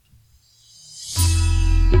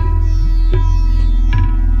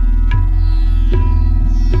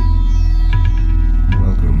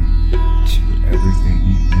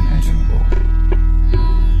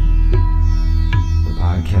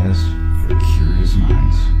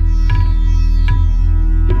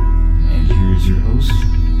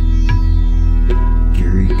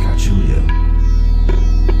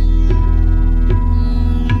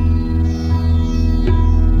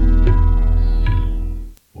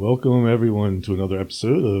Welcome, everyone, to another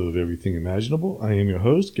episode of Everything Imaginable. I am your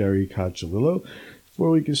host, Gary Cacciolillo. Before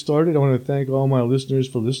we get started, I want to thank all my listeners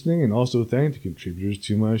for listening and also thank the contributors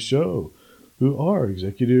to my show, who are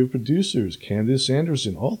executive producers Candace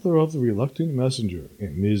Anderson, author of The Reluctant Messenger,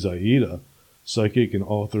 and Ms. Aida, psychic and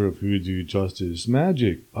author of Hoodoo Justice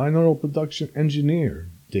Magic, binaural production engineer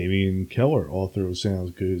Damian Keller, author of Sounds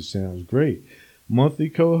Good, Sounds Great, monthly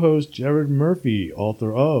co-host Jared Murphy,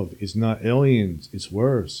 author of It's Not Aliens, It's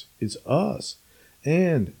Worse, It's Us,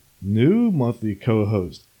 and new monthly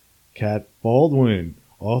co-host Kat Baldwin,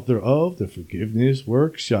 author of The Forgiveness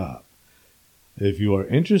Workshop. If you are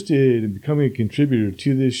interested in becoming a contributor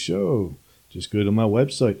to this show, just go to my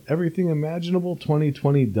website,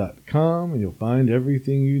 everythingimaginable2020.com, and you'll find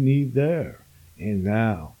everything you need there. And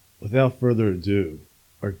now, without further ado,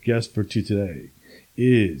 our guest for today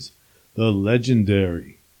is the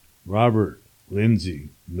legendary Robert Lindsay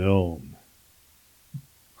Milne.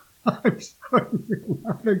 I'm sorry for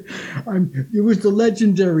laughing. It was the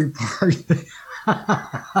legendary part.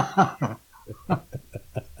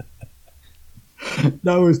 That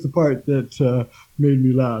was the part that made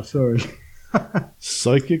me laugh. Sorry.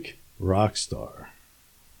 Psychic rock star.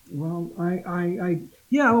 Well,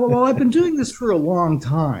 I've been doing this for a long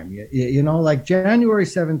time. You know, like January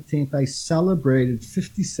 17th, I celebrated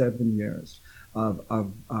 57 years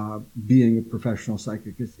of being a professional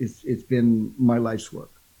psychic. It's been my life's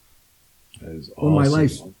work. That is awesome. My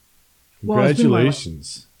life's.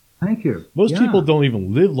 Congratulations. Thank you. Most people don't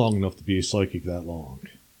even live long enough to be a psychic that long.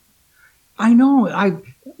 I know.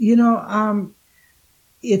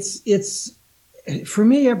 It's for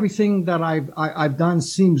me, everything that I've done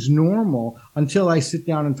seems normal until I sit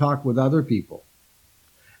down and talk with other people,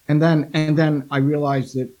 and then I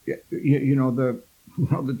realize that the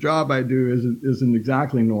job I do isn't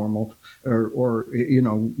exactly normal or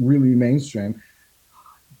really mainstream.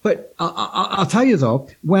 But I'll tell you though,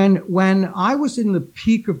 when I was in the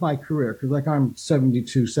peak of my career, because like I'm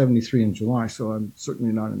 72, 73 in July, so I'm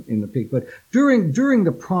certainly not in the peak, but during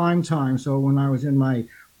the prime time, so when I was in my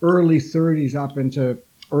early 30s up into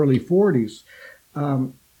early 40s,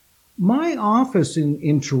 my office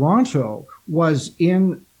in Toronto was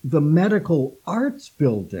in the Medical Arts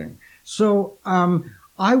Building. So it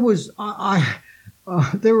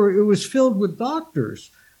was filled with doctors.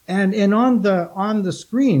 And on the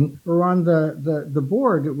screen or on the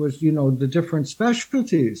board, it was, the different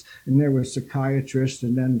specialties. And there was psychiatrist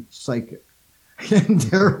and then psychic. And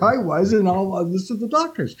there I was in all this of the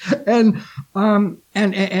doctors. And I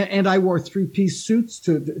wore 3-piece suits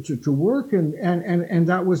to work. And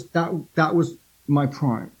that was my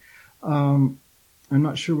prime. I'm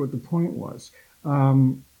not sure what the point was.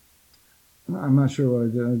 I'm not sure what I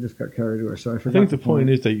did. I just got carried away. So I forgot. I think the point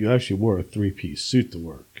is that you actually wore a 3-piece suit to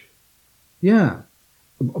work. Yeah.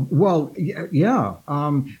 Well, yeah.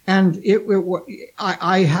 And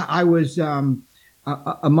I was a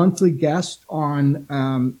monthly guest on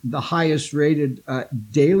the highest rated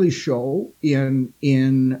daily show in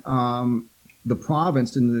the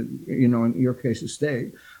province, in your case, the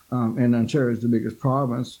state, and Ontario is the biggest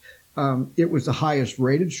province. It was the highest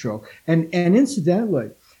rated show, and incidentally,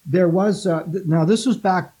 there was now this was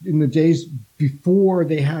back in the days before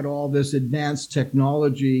they had all this advanced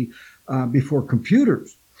technology, before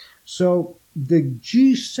computers. So the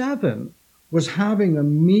G7 was having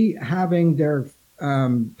their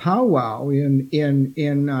powwow in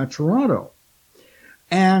Toronto,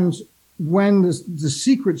 and when the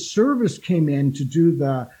Secret Service came in to do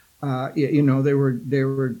the they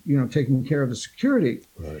were taking care of the security.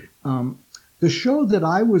 Right. The show that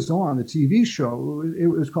I was on, the TV show, it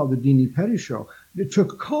was called the Deanie Petty Show. It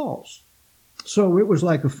took calls. So it was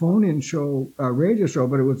like a phone-in show, a radio show,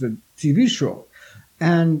 but it was a TV show.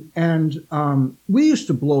 And we used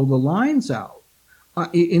to blow the lines out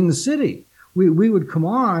in the city. We would come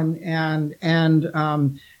on and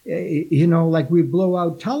like we'd blow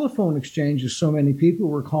out telephone exchanges. So many people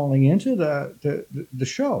were calling into the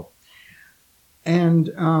show.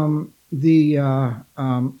 And the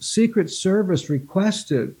Secret Service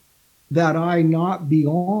requested that I not be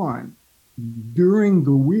on during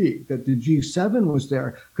the week that the G7 was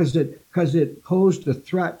there because it posed a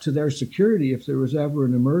threat to their security if there was ever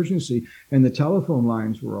an emergency and the telephone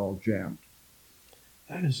lines were all jammed.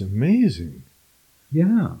 That is amazing.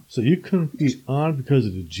 Yeah. So you couldn't be on because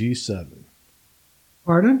of the G7.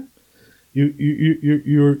 Pardon?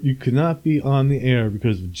 You could not be on the air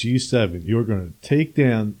because of G7. You're going to take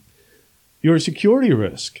down. You're a security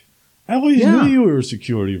risk. I always knew you were a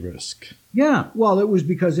security risk. Yeah. Well, it was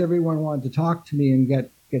because everyone wanted to talk to me and get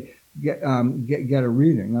a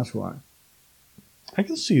reading. That's why. I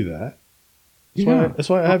can see that. Yeah. That's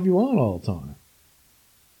why I have you on all the time.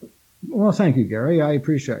 Well, thank you, Gary. I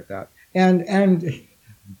appreciate that. And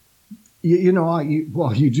you know,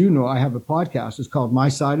 you do know I have a podcast. It's called My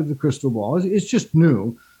Side of the Crystal Ball. It's just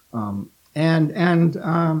new,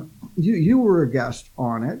 you were a guest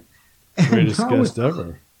on it. Greatest guest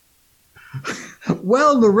ever.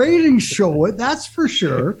 Well, the ratings show it. That's for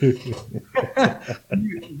sure.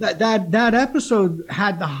 that episode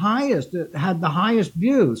had the highest. It had the highest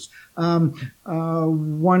views.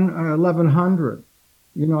 1,100.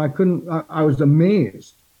 You know, I was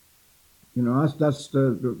amazed. You know, that's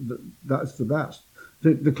the best.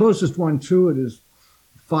 The closest one to it is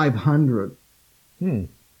 500. Yeah.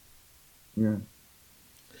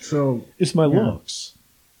 So it's my looks.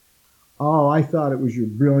 Oh, I thought it was your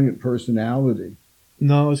brilliant personality.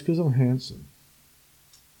 No, it's because I'm handsome.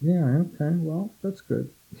 Yeah. Okay. Well, that's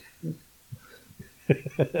good.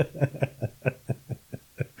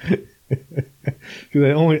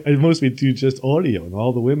 Because I mostly do just audio, and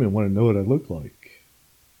all the women want to know what I look like.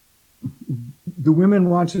 The women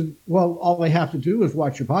want to. Well, all they have to do is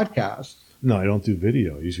watch your podcast. No, I don't do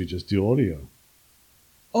video. I usually just do audio.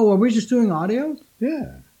 Oh, are we just doing audio?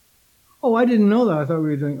 Yeah. Oh, I didn't know that. I thought we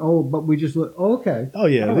were doing. Oh, but we just. Oh, okay. Oh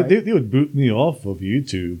yeah, right. they would boot me off of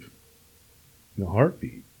YouTube in a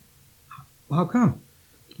heartbeat. How come?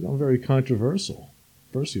 I'm very controversial.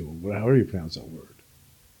 However you pronounce that word.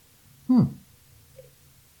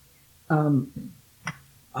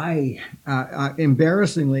 I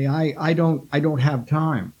embarrassingly, I don't have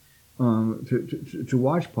time to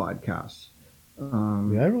watch podcasts.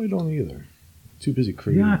 Yeah, I really don't either. Too busy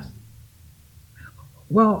creating. Yeah.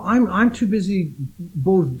 Well, I'm too busy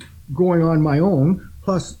both going on my own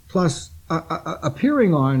plus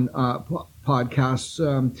appearing on podcasts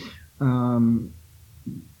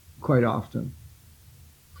quite often.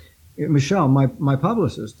 Michelle, my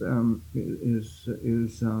publicist,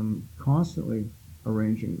 is constantly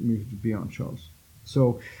arranging me to be on shows.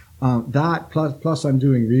 So that plus I'm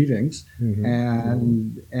doing readings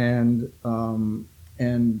and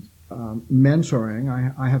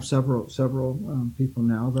mentoring. I have several people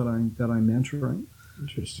now that I'm mentoring.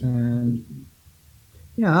 Interesting. And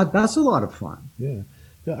yeah, that's a lot of fun. Yeah.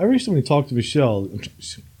 I recently talked to Michelle.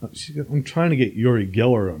 I'm trying to get Uri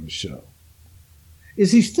Geller on the show.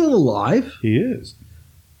 Is he still alive? He is.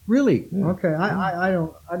 Really? Yeah. Okay. I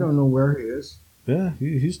don't know where he is. Yeah,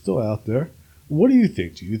 he's still out there. What do you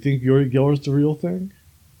think? Do you think Uri Geller's the real thing?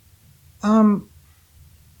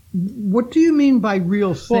 What do you mean by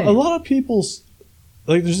real thing? Well, a lot of people's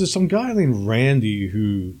there's some guy named Randy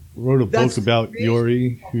who wrote a book about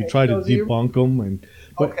Uri, who tried to debunk him,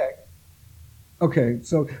 Okay.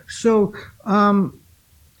 So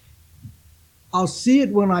I'll see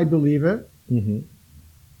it when I believe it, and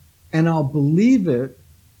I'll believe it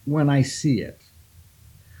when I see it.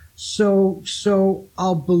 So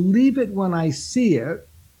I'll believe it when I see it,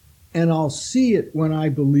 and I'll see it when I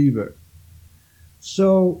believe it.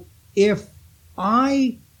 So if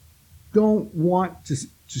I don't want to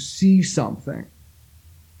see something,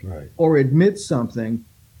 right, or admit something,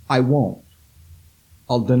 I won't.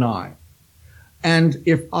 I'll deny. And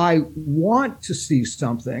if I want to see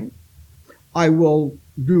something, I will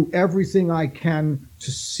do everything I can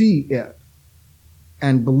to see it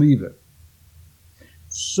and believe it.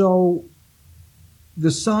 So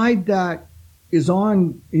the side that is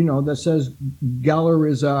on, that says Geller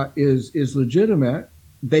is legitimate,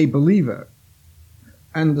 they believe it.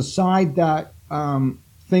 And the side that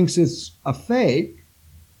thinks it's a fake,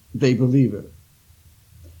 they believe it.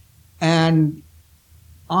 And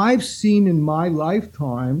I've seen in my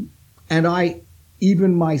lifetime, and I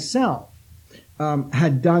even myself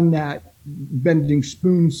had done that bending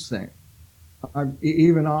spoons thing.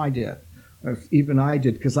 Even I did,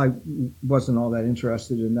 because I wasn't all that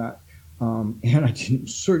interested in that. And I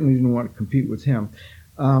certainly didn't want to compete with him.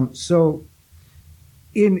 So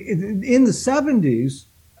in the 70s,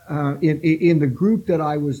 in the group that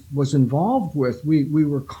I was involved with, we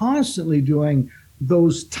were constantly doing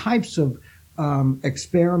those types of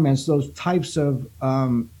experiments, those types of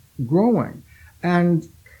growing. And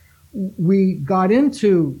we got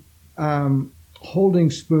into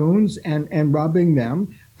holding spoons and rubbing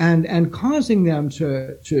them and causing them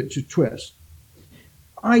to twist.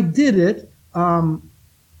 I did it, and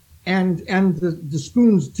the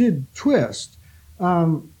spoons did twist.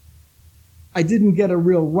 I didn't get a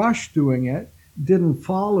real rush doing it, didn't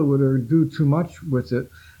follow it or do too much with it.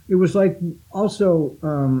 It was like also,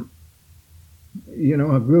 a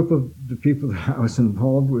group of the people that I was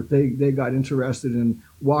involved with, they got interested in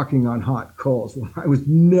walking on hot coals. Well, I was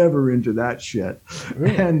never into that shit.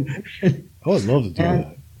 Really? And I would love to do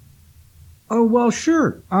that. Oh well,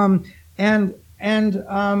 sure.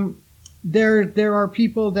 There are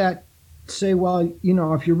people that say, well,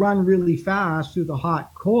 if you run really fast through the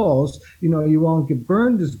hot coals, you won't get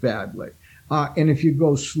burned as badly. And if you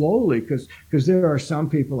go slowly, because there are some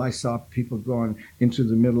people, I saw people going into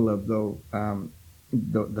the middle of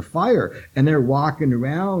the fire, and they're walking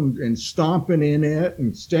around and stomping in it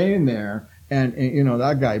and staying there, and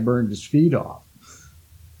that guy burned his feet off.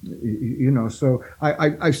 So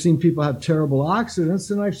I've seen people have terrible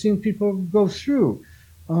accidents, and I've seen people go through.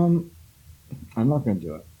 I'm not going to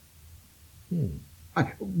do it.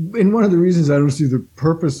 And one of the reasons I don't see the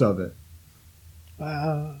purpose of it.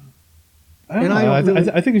 I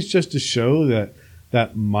think it's just to show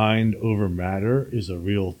that mind over matter is a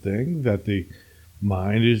real thing, that the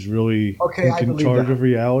mind is really in charge of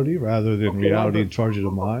reality rather than reality in charge of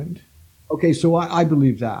the mind. Okay, so I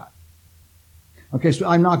believe that. Okay, so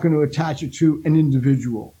I'm not going to attach it to an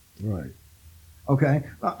individual. Right. Okay,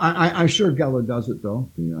 I'm sure Geller does it, though.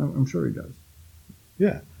 I'm sure he does.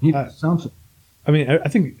 Yeah. He does something. I mean, I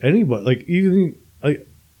think anybody,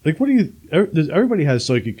 what do you, everybody has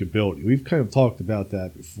psychic ability. We've kind of talked about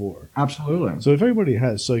that before. Absolutely. So if everybody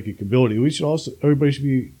has psychic ability, everybody should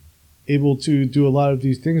be able to do a lot of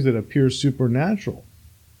these things that appear supernatural,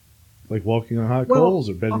 like walking on hot coals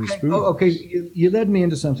or bending spoons. Okay, you led me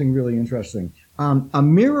into something really interesting. A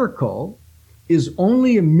miracle is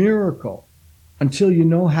only a miracle until you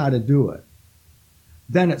know how to do it.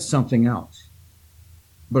 Then it's something else,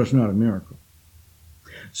 but it's not a miracle.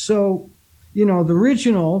 So, the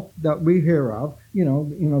original that we hear of,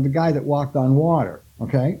 the guy that walked on water.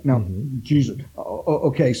 Okay, now Jesus.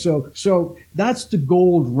 Okay, so that's the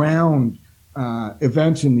gold round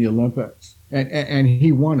event in the Olympics, and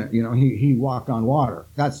he won it. He walked on water.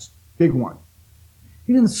 That's big one.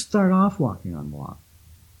 He didn't start off walking on water.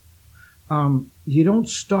 You don't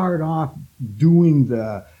start off doing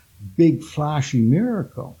the big flashy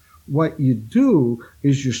miracle. What you do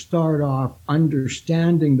is you start off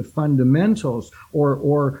understanding the fundamentals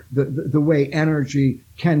or the way energy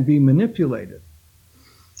can be manipulated.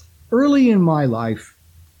 Early in my life,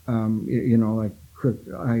 I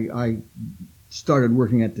started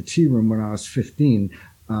working at the tea room when I was 15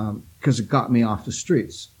 because it got me off the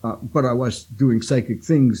streets. But I was doing psychic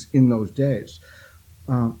things in those days.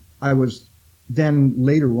 I was then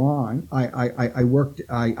later on,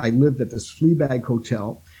 I lived at this Fleabag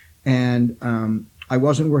Hotel. And I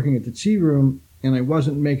wasn't working at the tea room, and I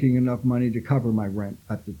wasn't making enough money to cover my rent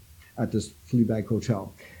at this Fleabag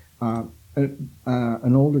Hotel. An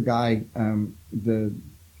older guy, the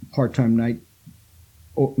part-time night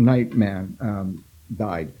man,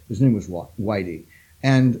 died. His name was Whitey,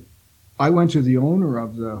 and I went to the owner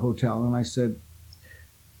of the hotel and I said,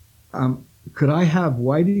 "Could I have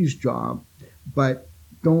Whitey's job, but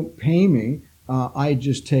don't pay me? I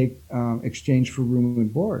just take exchange for room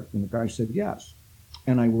and board." And the guy said yes.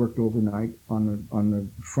 And I worked overnight on the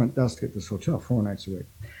front desk at this hotel 4 nights a week.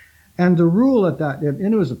 And the rule at that,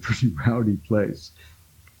 and it was a pretty rowdy place.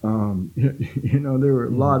 There were a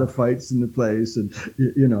lot of fights in the place, and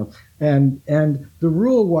the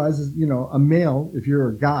rule was, a male, if you're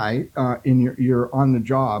a guy and you're on the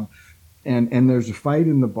job, and there's a fight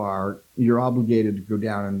in the bar, you're obligated to go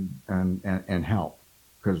down and help,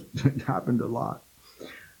 because it happened a lot.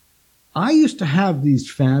 I used to have these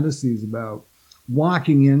fantasies about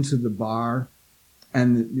walking into the bar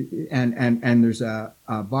and there's a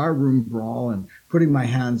bar room brawl and putting my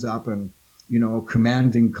hands up and,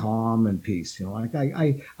 commanding calm and peace.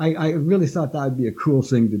 I really thought that would be a cool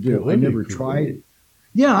thing to do. I never tried it.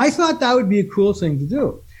 Yeah, I thought that would be a cool thing to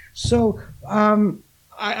do. So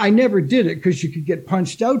I never did it because you could get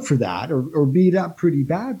punched out for that or beat up pretty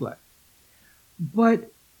badly.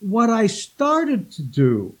 But what I started to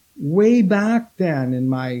do way back then in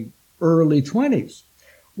my early 20s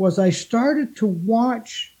was I started to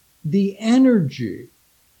watch the energy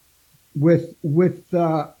with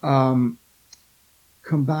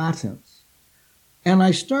combatants. And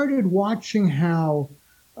I started watching how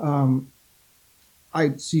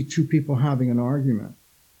I'd see two people having an argument.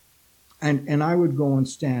 And I would go and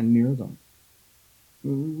stand near them.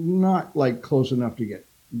 Not like close enough to get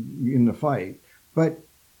in the fight, but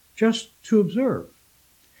just to observe.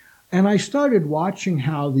 And I started watching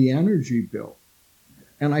how the energy built.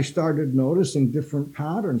 And I started noticing different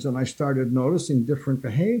patterns, and I started noticing different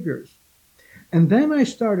behaviors. And then I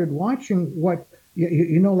started watching what,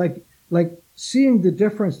 like seeing the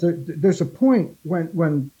difference. There's a point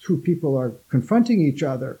when two people are confronting each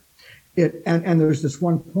other, and there's this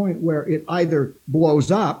one point where it either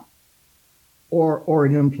blows up or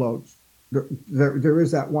it implodes. There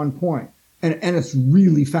is that one point, and it's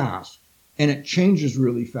really fast. and it changes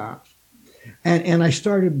really fast. And I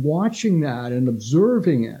started watching that and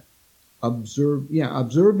observing it,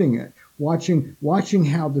 watching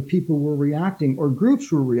how the people were reacting or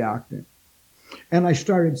groups were reacting. And I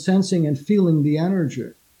started sensing and feeling the energy.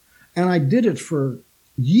 And I did it for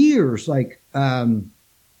years, like 40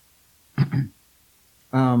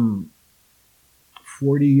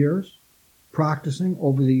 years, practicing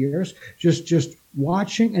over the years, just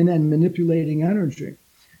watching and then manipulating energy.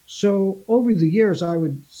 So over the years, I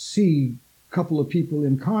would see a couple of people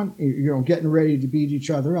getting ready to beat each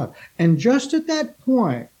other up. And just at that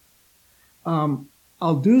point,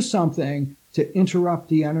 I'll do something to interrupt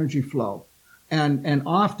the energy flow. And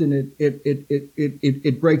often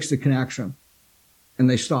it breaks the connection and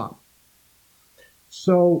they stop.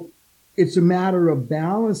 So it's a matter of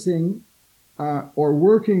balancing or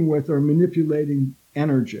working with or manipulating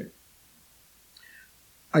energy.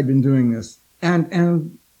 I've been doing this and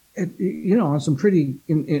in some pretty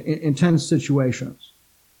intense situations.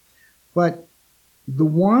 But the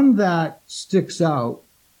one that sticks out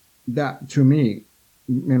that to me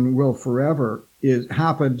and will forever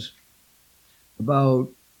happened about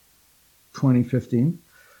 2015.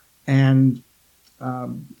 And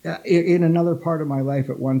in another part of my life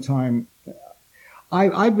at one time,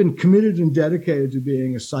 I've been committed and dedicated to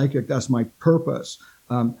being a psychic. That's my purpose.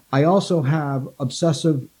 I also have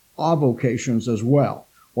obsessive avocations as well,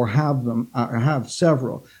 or have them. I have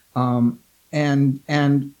several. And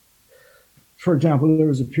for example, there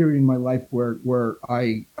was a period in my life where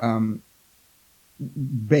I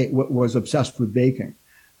was obsessed with baking.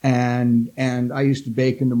 And I used to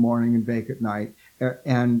bake in the morning and bake at night,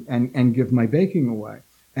 and give my baking away.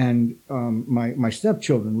 And my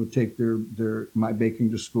stepchildren would take my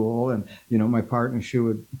baking to school, and my partner, she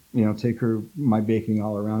would take my baking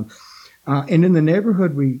all around. And in the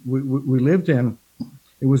neighborhood we lived in,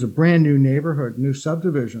 it was a brand new neighborhood, new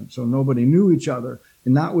subdivision, so nobody knew each other.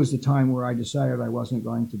 And that was the time where I decided I wasn't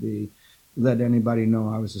going to let anybody know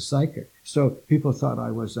I was a psychic. So people thought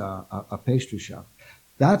I was a pastry chef.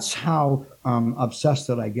 That's how obsessed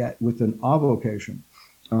that I get with an avocation.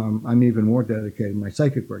 I'm even more dedicated to my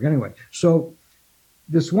psychic work. Anyway, so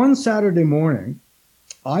this one Saturday morning,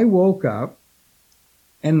 I woke up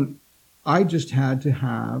and I just had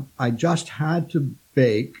to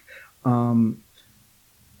bake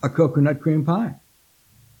a coconut cream pie.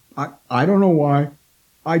 I don't know why.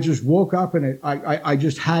 I just woke up and I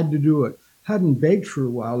just had to do it. Hadn't baked for a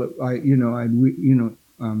while.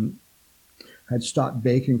 Had stopped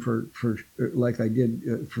baking for like I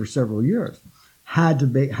did for several years. Have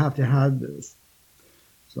to have this.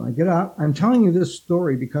 So I get up. I'm telling you this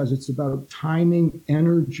story because it's about timing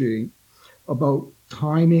energy, about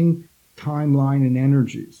timing, timeline, and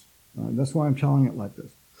energies. That's why I'm telling it like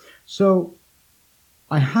this. So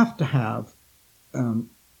I have to have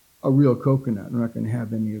a real coconut. I'm not going to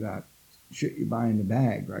have any of that shit you buy in the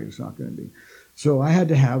bag, right? It's not going to be. So I had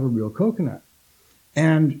to have a real coconut.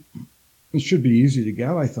 And it should be easy to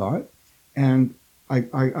get, I thought. And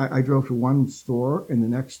I drove to one store and the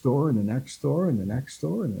next store and the next store and the next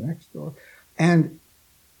store and the next store. And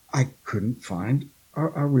I couldn't find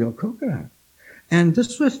a real coconut. And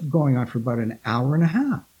this was going on for about an hour and a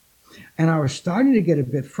half. And I was starting to get a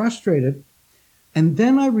bit frustrated. And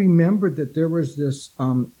then I remembered that there was this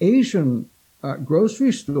Asian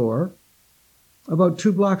grocery store about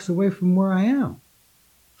 2 blocks away from where I am.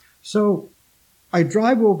 So I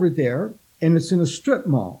drive over there, and it's in a strip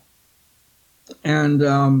mall. And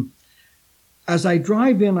as I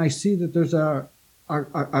drive in, I see that there's a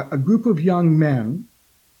group of young men.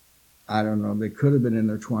 I don't know, they could have been in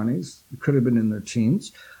their 20s, they could have been in their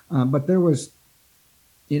teens, but there was,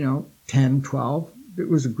 10, 12. It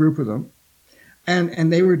was a group of them.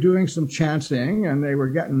 And they were doing some chanting, and they were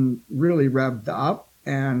getting really revved up,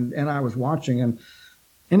 and I was watching. And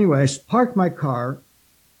anyway, I parked my car,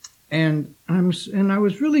 and I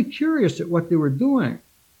was really curious at what they were doing.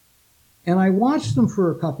 And I watched them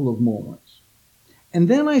for a couple of moments. And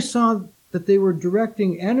then I saw that they were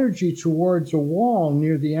directing energy towards a wall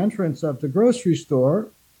near the entrance of the grocery store.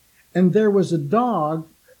 And there was a dog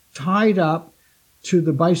tied up to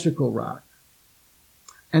the bicycle rack.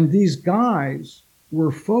 And these guys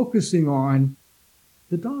were focusing on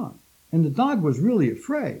the dog. And the dog was really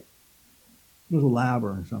afraid. It was a lab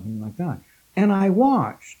or something like that. And I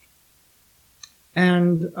watched.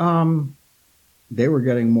 And they were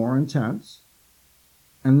getting more intense.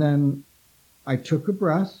 And then I took a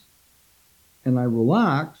breath and I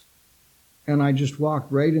relaxed and I just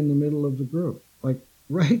walked right in the middle of the group, like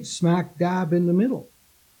right smack dab in the middle.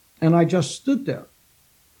 And I just stood there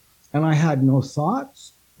and I had no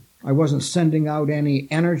thoughts I wasn't sending out any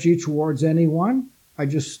energy towards anyone. I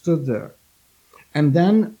just stood there. And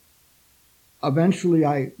then eventually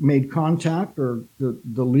I made contact, or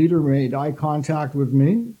the leader made eye contact with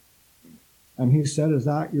me. And he said, "Is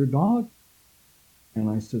that your dog?" And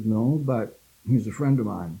I said, "No, but he's a friend of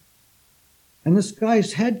mine." And this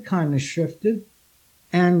guy's head kind of shifted,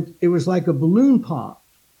 and it was like a balloon pop.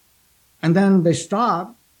 And then they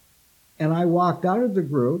stopped, and I walked out of the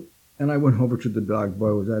group, and I went over to the dog.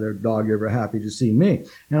 Boy, was that dog ever happy to see me.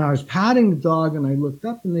 And I was patting the dog, and I looked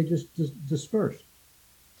up, and they just dispersed.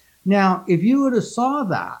 Now, if you would have saw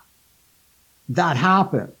that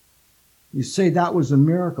happen, you say that was a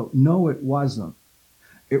miracle. No, it wasn't.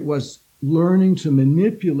 It was learning to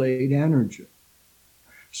manipulate energy.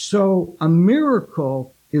 So a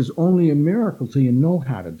miracle is only a miracle till you know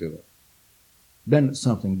how to do it. Then it's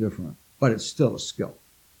something different, but it's still a skill.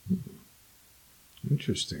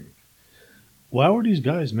 Interesting. Why were these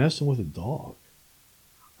guys messing with a dog?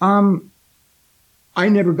 I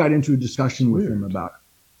never got into a discussion with them about it.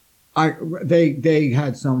 They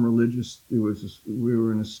had some religious. We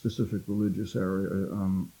were in a specific religious area.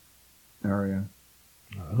 I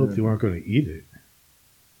hope you weren't going to eat it.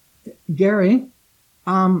 Gary,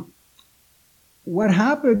 what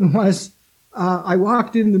happened was I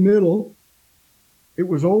walked in the middle. It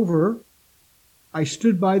was over. I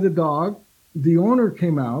stood by the dog. The owner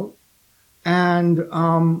came out, and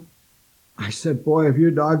I said, "Boy, if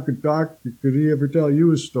your dog could talk, could he ever tell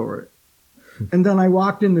you a story?" And then I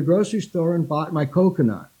walked in the grocery store and bought my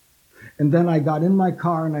coconut. And then I got in my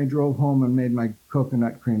car and I drove home and made my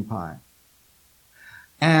coconut cream pie.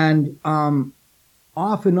 And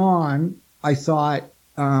off and on, I thought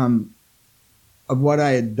of what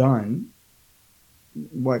I had done.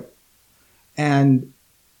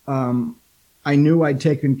 I knew I'd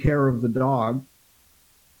taken care of the dog.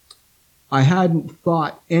 I hadn't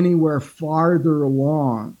thought anywhere farther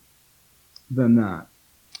along than that.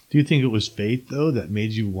 Do you think it was fate, though, that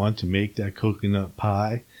made you want to make that coconut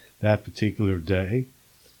pie that particular day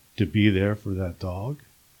to be there for that dog?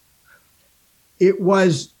 It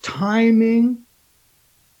was timing.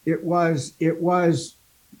 It was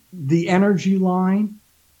the energy line.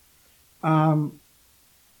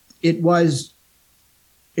 It was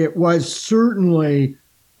certainly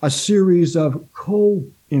a series of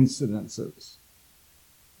coincidences.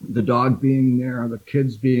 The dog being there, the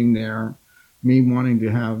kids being there, me wanting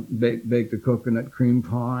to bake the coconut cream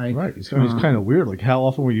pie. Right. It's kind of weird. Like, how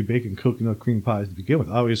often were you baking coconut cream pies to begin with?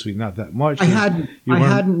 Obviously not that much. I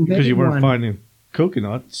hadn't because you weren't one. finding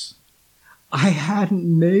coconuts. I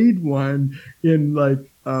hadn't made one in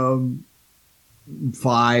like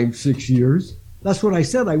 5-6 years. That's what I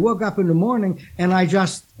said. I woke up in the morning and I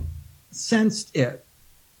just sensed it.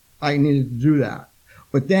 I needed to do that.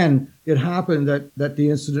 But then it happened that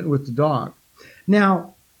the incident with the dog.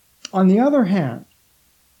 Now, on the other hand,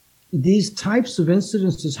 these types of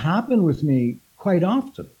incidences happen with me quite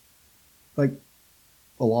often, like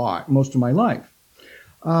a lot, most of my life.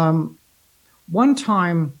 One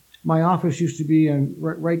time, my office used to be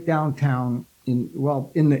right downtown in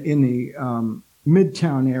the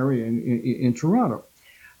Midtown area in Toronto,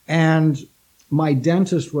 and my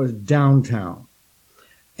dentist was downtown,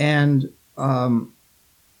 and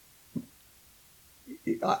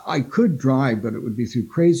I could drive, but it would be through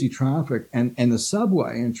crazy traffic, and the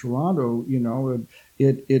subway in Toronto,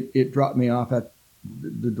 it dropped me off at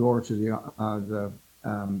the door to the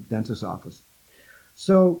dentist's office.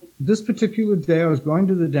 So this particular day, I was going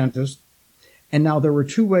to the dentist, and now there were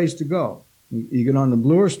two ways to go. You get on the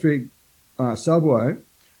Bloor Street subway,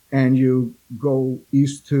 and you go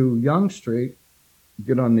east to Yonge Street,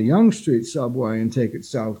 get on the Yonge Street subway, and take it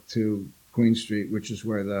south to Queen Street, which is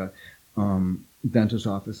where the dentist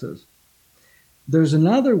office is. There's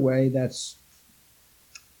another way that's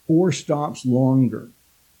 4 stops longer,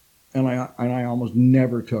 and I almost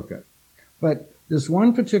never took it. But this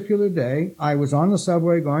one particular day, I was on the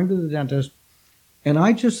subway going to the dentist, and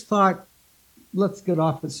I just thought, let's get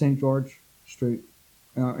off at St. George Street,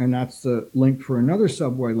 and that's the link for another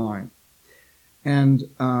subway line. And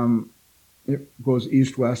it goes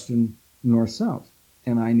east-west and north-south,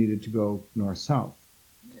 and I needed to go north-south.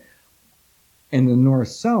 And the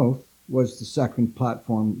north-south was the second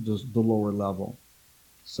platform, the lower level.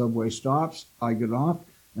 Subway stops, I get off,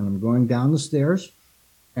 and I'm going down the stairs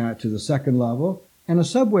to the second level, and a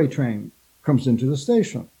subway train comes into the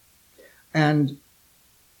station. And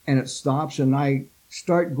it stops, and I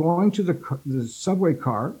start going to the subway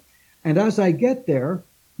car, and as I get there,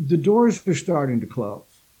 the doors are starting to close.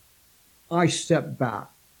 I step back.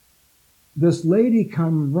 This lady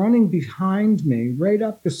comes running behind me, right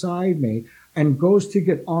up beside me, and goes to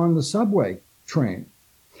get on the subway train.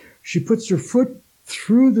 She puts her foot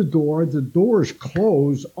through the doors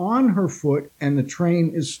close on her foot, and the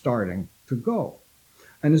train is starting to go.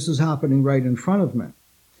 And this is happening right in front of me.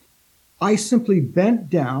 I simply bent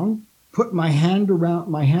down, put my hands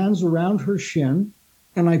around her shin,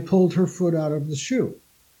 and I pulled her foot out of the shoe.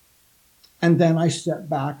 And then I stepped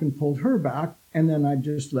back and pulled her back, and then I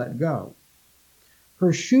just let go.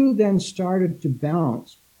 Her shoe then started to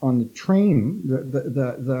bounce on the train,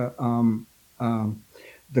 the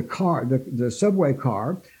car, the subway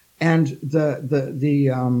car, and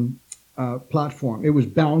the platform. It was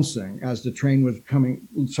bouncing as the train was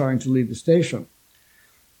starting to leave the station.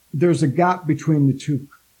 There's a gap between the two,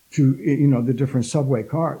 the different subway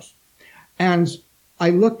cars. And I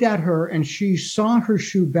looked at her, and she saw her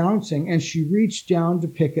shoe bouncing, and she reached down to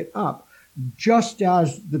pick it up, just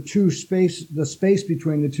as the space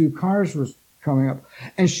between the two cars was coming up,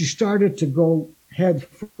 and she started to go head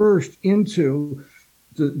first into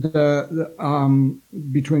the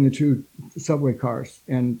between the two subway cars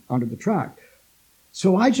and onto the track.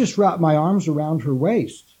 So I just wrapped my arms around her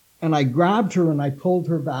waist, and I grabbed her and I pulled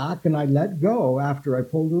her back, and I let go after I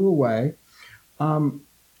pulled her away.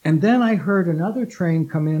 And then I heard another train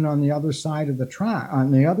come in on the other side of the track,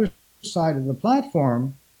 on the other side of the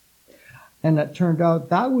platform. And it turned out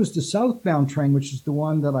that was the southbound train, which is the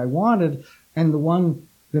one that I wanted. And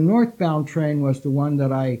the northbound train was the one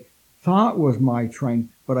that I thought was my train,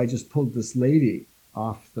 but I just pulled this lady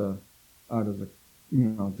out of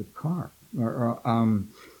the car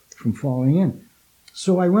from falling in.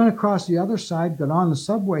 So I went across the other side, got on the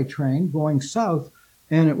subway train going south,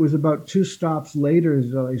 and it was about 2 stops later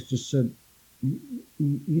that I just said,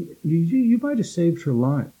 you might have saved her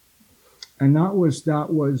life. And that was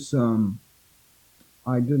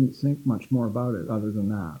I didn't think much more about it other than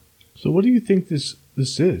that. So what do you think this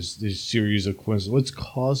is, this series of coincidences? What's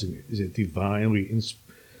causing it? Is it divine,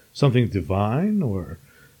 something divine, or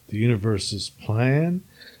the universe's plan?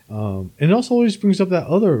 And it also always brings up that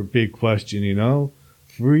other big question,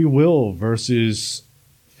 free will versus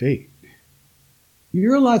fate.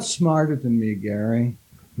 You're a lot smarter than me, Gary.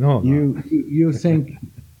 No, you think.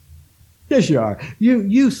 Yes, you are.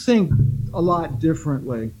 You think a lot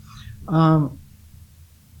differently.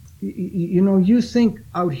 You think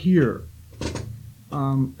out here,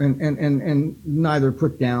 and neither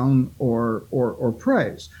put down or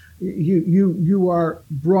praise. You are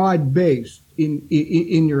broad based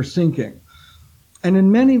in your thinking, and in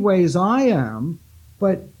many ways I am.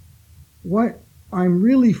 But what I'm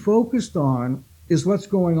really focused on is what's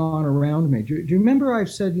going on around me. Do you remember I've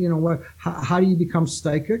said, how do you become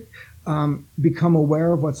psychic? Become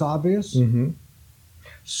aware of what's obvious. Mm-hmm.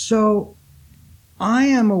 So I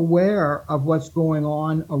am aware of what's going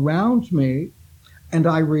on around me, and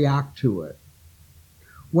I react to it.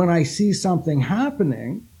 When I see something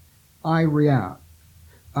happening, I react.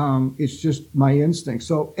 It's just my instinct.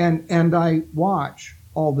 So, and I watch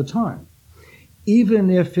all the time, even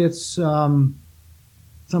if it's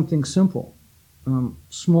something simple,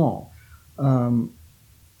 small.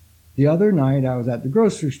 The other night I was at the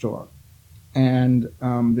grocery store, and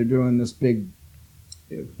they're doing this big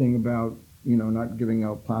thing about not giving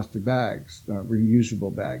out plastic bags,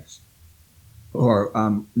 reusable bags, or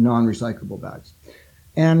non-recyclable bags.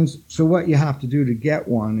 And so what you have to do to get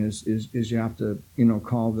one is you have to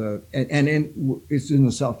call it's in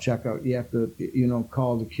the self-checkout. You have to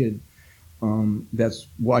call the kid that's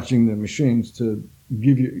watching the machines to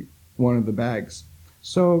give you one of the bags.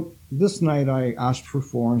 So this night I asked for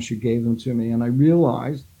 4, and she gave them to me, and I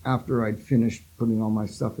realized after I'd finished putting all my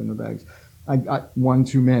stuff in the bags, I got one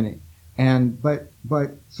too many. But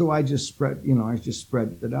so I just spread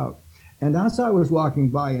it out. And as I was walking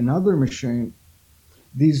by another machine,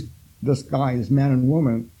 this man and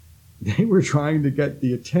woman, they were trying to get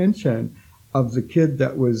the attention of the kid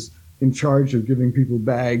that was in charge of giving people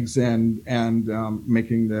bags and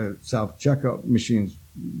making the self-checkout machines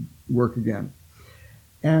work again.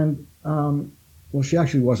 And she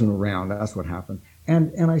actually wasn't around. That's what happened.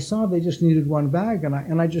 And I saw they just needed one bag,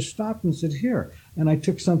 and I just stopped and said, "Here." And I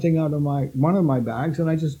took something out of one of my bags, and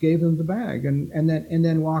I just gave them the bag, and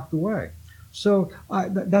then walked away. So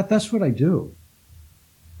that's what I do.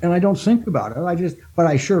 And I don't think about it. But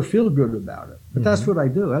I sure feel good about it. But that's what I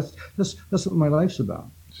do. That's what my life's about.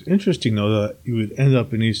 It's interesting, though, that you would end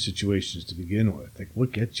up in these situations to begin with. Like,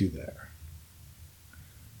 what gets you there?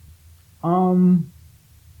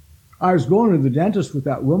 I was going to the dentist with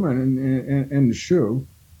that woman in the shoe.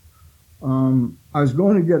 I was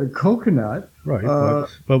going to get a coconut. Right,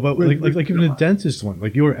 but like even the dentist one,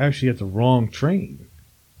 like you were actually at the wrong train.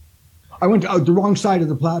 I went out the wrong side of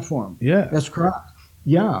the platform. Yeah. That's correct.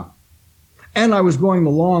 Yeah. And I was going the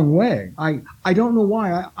long way. I don't know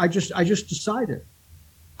why. I just decided.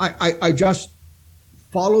 I just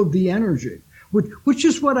followed the energy, which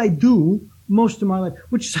is what I do most of my life,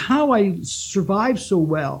 which is how I survived so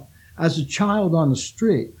well as a child on the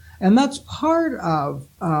street. And that's part of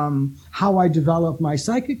how I developed my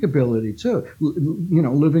psychic ability too,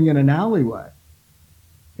 living in an alleyway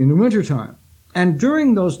in the wintertime. And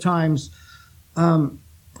during those times,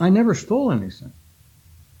 I never stole anything.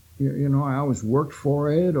 I always worked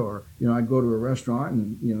for it, or, I'd go to a restaurant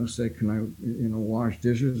and, say, can I, wash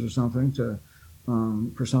dishes or something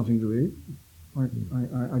for something to eat.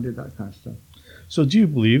 I did that kind of stuff. So do you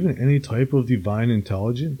believe in any type of divine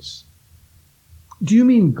intelligence? Do you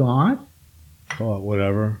mean God? Call it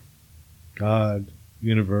whatever. God,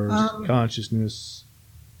 universe, consciousness.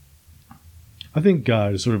 I think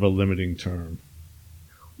God is sort of a limiting term.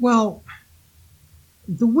 Well,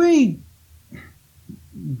 the way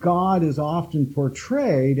God is often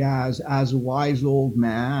portrayed as a wise old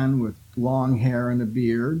man with long hair and a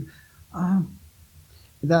beard,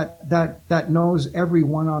 that knows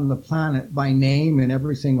everyone on the planet by name and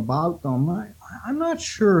everything about them. I'm not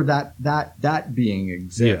sure that being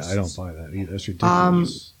exists. Yeah, I don't buy that either. That's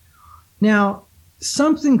ridiculous. Now,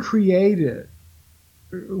 something created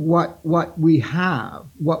what we have,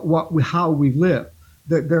 how we live.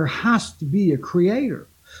 There has to be a creator.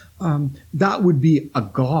 That would be a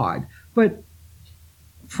God. But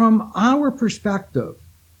from our perspective,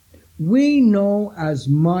 we know as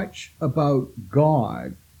much about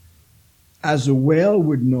God as a whale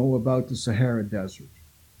would know about the Sahara Desert.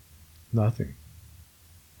 Nothing.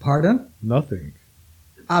 Pardon? Nothing.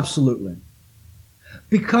 Absolutely.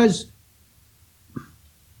 Because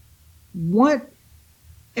what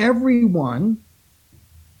everyone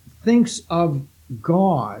thinks of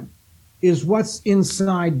God is what's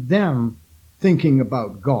inside them thinking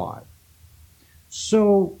about God.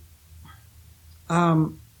 So,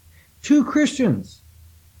 two Christians,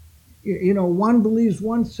 one believes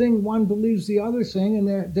one thing, one believes the other thing,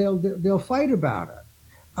 and they'll fight about it,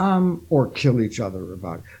 or kill each other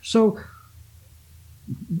about it. So,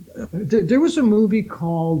 there was a movie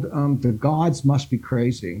called The Gods Must Be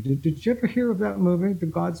Crazy. Did you ever hear of that movie, The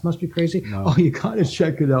Gods Must Be Crazy? No. Oh, you got to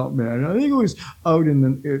check it out, man. I think it was out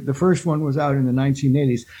the first one was out in the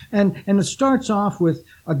 1980s. And it starts off with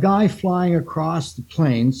a guy flying across the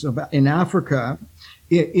plains in Africa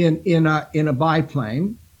in a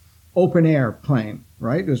biplane, open air plane,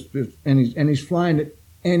 right? And he's flying it,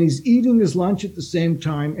 and he's eating his lunch at the same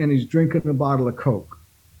time, and he's drinking a bottle of Coke.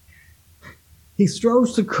 He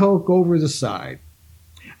throws the Coke over the side,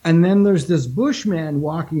 and then there's this bushman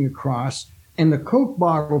walking across, and the Coke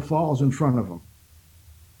bottle falls in front of him.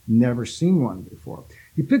 Never seen one before.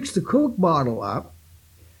 He picks the Coke bottle up,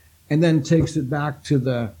 and then takes it back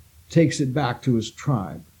to his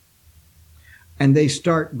tribe, and they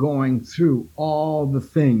start going through all the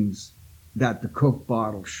things that the Coke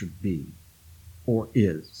bottle should be, or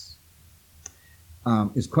is.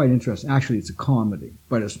 It's quite interesting. Actually, it's a comedy,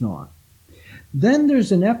 but it's not. Then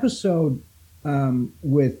there's an episode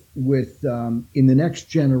with in the Next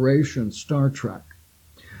Generation, Star Trek,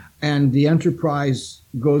 and the Enterprise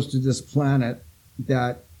goes to this planet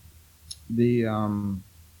that the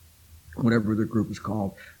whatever the group is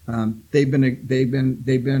called, they've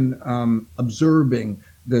been observing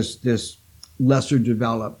this lesser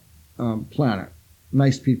developed planet.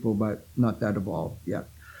 Nice people, but not that evolved yet.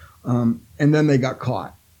 And then they got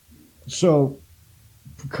caught. So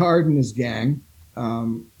Picard and his gang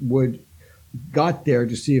got there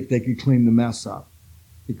to see if they could clean the mess up.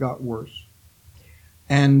 It got worse.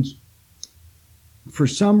 And for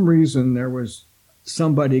some reason, there was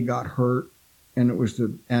somebody got hurt, and it was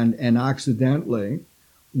and accidentally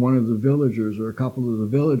one of the villagers or a couple of the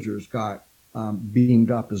villagers got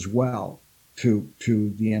beamed up as well to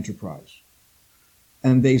the Enterprise.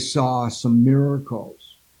 And they saw some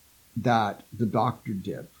miracles that the doctor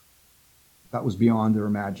did. That was beyond their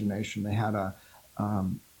imagination. They had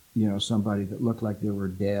somebody that looked like they were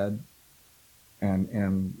dead, and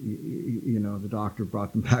the doctor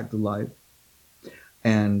brought them back to life,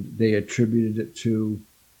 and they attributed it to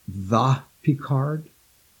the Picard.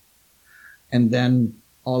 And then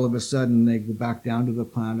all of a sudden they go back down to the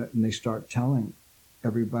planet and they start telling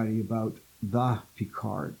everybody about the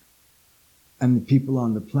Picard, and the people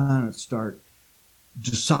on the planet start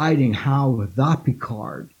deciding how the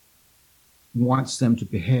Picard wants them to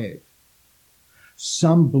behave.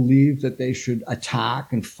 Some believe that they should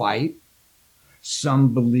attack and fight.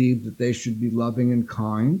 Some believe that they should be loving and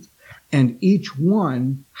kind. And each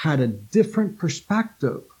one had a different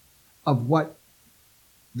perspective of what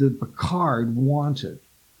the Picard wanted.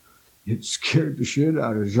 It scared the shit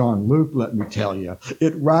out of Jean-Luc, let me tell you.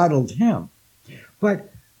 It rattled him.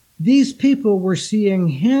 But these people were seeing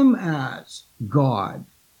him as God.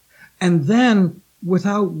 And then,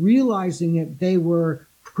 without realizing it, they were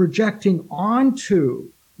projecting onto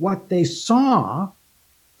what they saw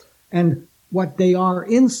and what they are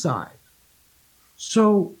inside.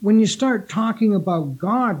 So when you start talking about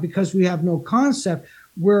God, because we have no concept,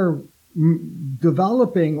 we're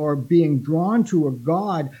developing or being drawn to a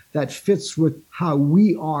God that fits with how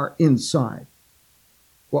we are inside,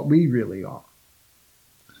 what we really are.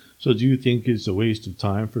 So do you think it's a waste of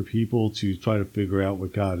time for people to try to figure out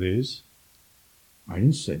what God is? I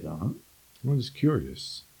didn't say that. I'm just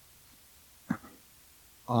curious.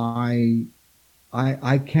 I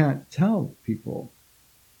can't tell people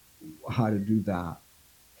how to do that.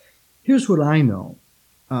 Here's what I know.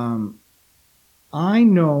 I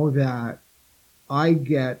know that I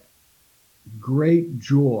get great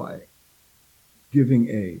joy giving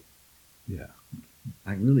aid. Yeah.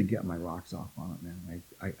 I really get my rocks off on it, man.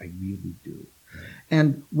 I really do.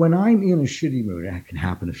 And when I'm in a shitty mood, and it can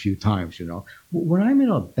happen a few times, you know, when I'm in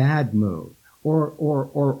a bad mood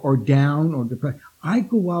or down or depressed, I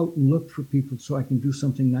go out and look for people so I can do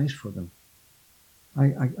something nice for them. I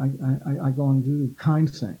go and do kind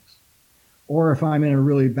things. Or if I'm in a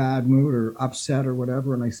really bad mood or upset or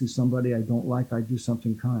whatever, and I see somebody I don't like, I do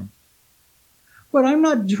something kind. But I'm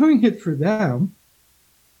not doing it for them.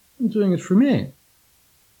 I'm doing it for me.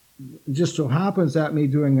 It just so happens that me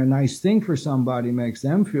doing a nice thing for somebody makes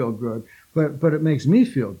them feel good, but it makes me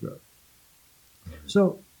feel good.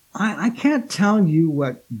 So I can't tell you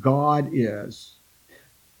what God is.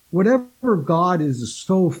 Whatever God is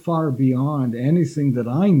so far beyond anything that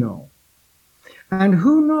I know. And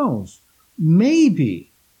who knows? Maybe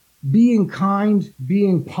being kind,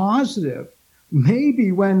 being positive,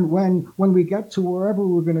 maybe when we get to wherever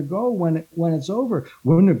we're going to go, when it's over,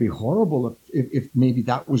 wouldn't it be horrible if maybe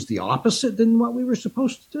that was the opposite than what we were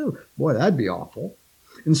supposed to do? Boy, that'd be awful.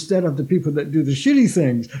 Instead of the people that do the shitty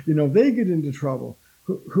things, you know, they get into trouble.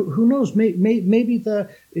 Who knows? Maybe the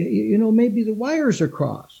wires are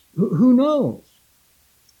crossed. Who knows?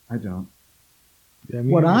 I don't. Yeah,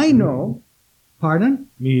 what I know. Pardon?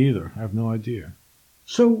 Me either. I have no idea.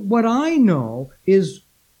 So what I know is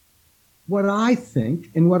what I think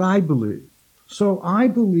and what I believe. So I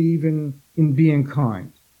believe in being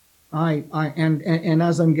kind. And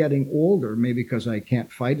as I'm getting older, maybe because I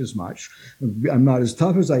can't fight as much, I'm not as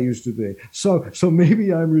tough as I used to be. So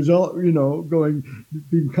maybe I'm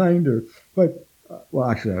being kinder. But well,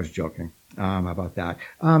 actually, I was joking about that.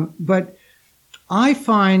 But I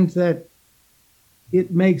find that it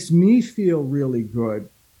makes me feel really good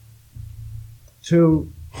to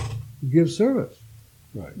give service.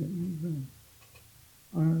 Right.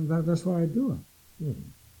 That's why I do it. Hmm.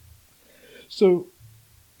 So,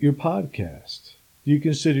 your podcast. Do you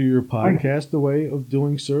consider your podcast a way of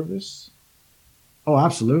doing service? Oh,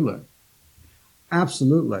 absolutely.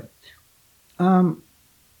 Absolutely.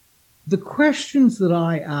 The questions that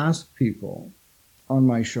I ask people on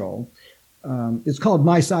my show, it's called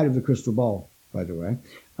My Side of the Crystal Ball, by the way.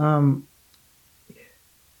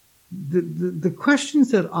 The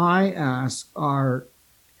questions that I ask are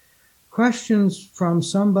questions from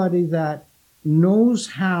somebody that knows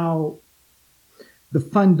how the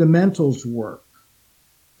fundamentals work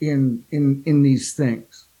in these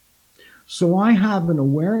things. So I have an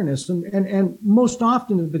awareness and most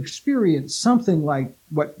often have experienced something like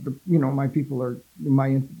what my people are,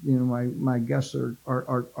 my guests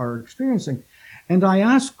are experiencing. And I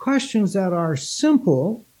ask questions that are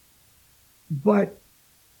simple, but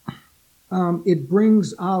it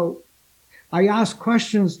brings out, I ask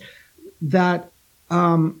questions that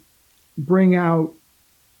bring out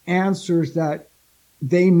answers that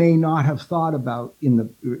they may not have thought about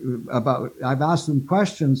I've asked them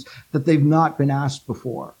questions that they've not been asked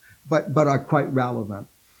before, but are quite relevant.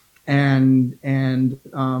 And in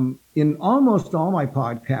almost all my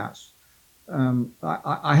podcasts,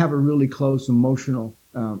 I have a really close emotional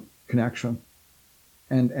connection,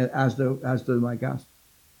 and as do my guests.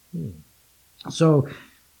 So,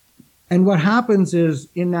 and what happens is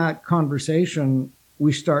in that conversation,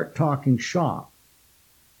 we start talking shop.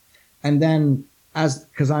 And then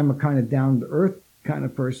because I'm a kind of down to earth kind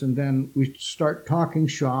of person, then we start talking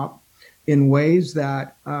shop in ways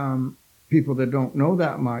that people that don't know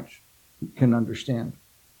that much can understand.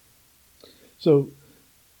 So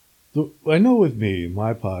I know with me,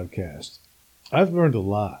 my podcast, I've learned a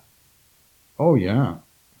lot. Oh, yeah.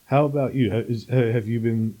 How about you? Have you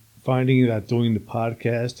been finding that doing the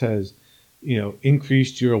podcast has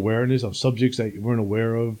increased your awareness of subjects that you weren't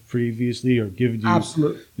aware of previously, or given you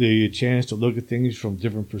Absolutely. the chance to look at things from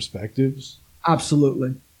different perspectives?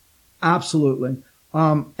 Absolutely. Absolutely.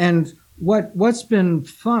 And what's been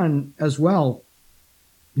fun as well,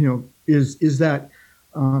 is that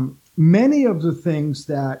many of the things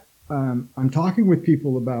that I'm talking with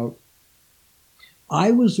people about,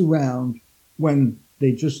 I was around when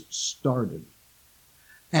they just started.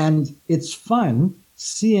 And it's fun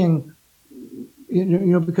seeing,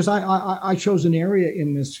 because I chose an area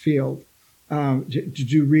in this field to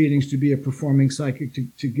do readings, to be a performing psychic,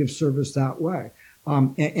 to give service that way.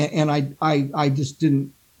 And I just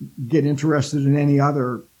didn't get interested in any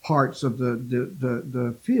other parts of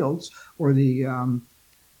the fields or the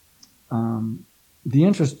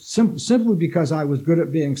interest, simply because I was good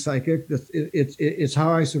at being psychic. It's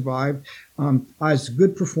how I survived. I was a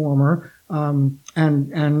good performer, and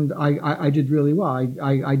I did really well.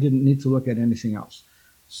 I didn't need to look at anything else.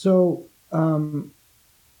 So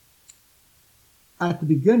at the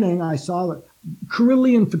beginning, I saw that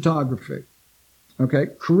Kirlian photography. Okay,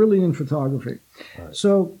 Kirlian photography. Right.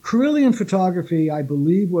 So Kirlian photography, I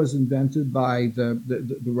believe, was invented by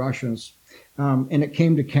the Russians, and it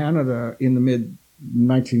came to Canada in the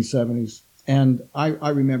mid-1970s. And I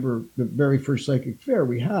remember the very first psychic fair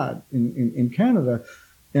we had in Canada,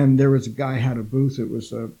 and there was a guy had a booth that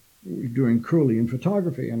was doing Kirlian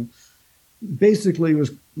photography, and basically it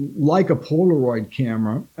was like a Polaroid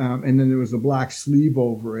camera, and then there was a black sleeve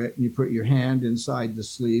over it, and you put your hand inside the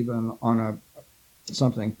sleeve on a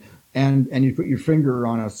something, and you put your finger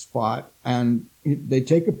on a spot, and they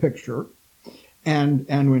take a picture, and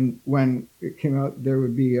when it came out, there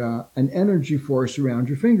would be an energy force around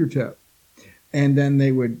your fingertip, and then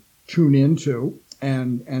they would tune into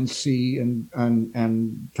and see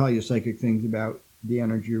and tell you psychic things about the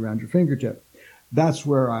energy around your fingertip. That's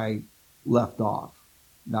where I left off.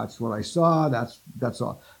 That's what I saw. That's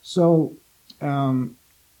all. So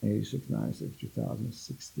 86, 96,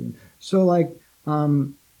 2016. So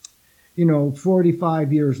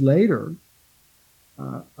 45 years later,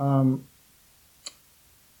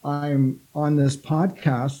 I'm on this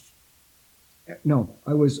podcast. No,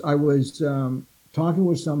 I was talking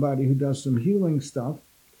with somebody who does some healing stuff,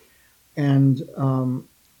 and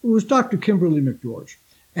it was Dr. Kimberly McGeorge,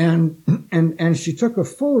 and she took a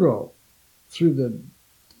photo through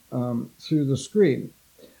the screen,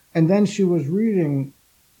 and then she was reading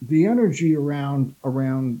the energy around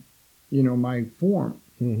my form.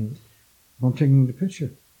 Mm-hmm. I'm taking the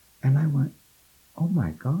picture, and I went, "Oh my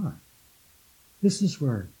God, this is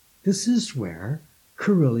where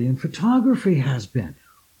Kirlian photography has been.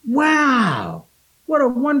 Wow, what a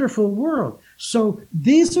wonderful world!" So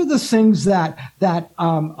these are the things that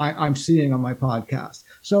I'm seeing on my podcast.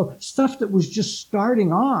 So stuff that was just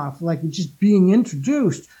starting off, like just being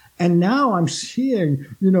introduced, and now I'm seeing,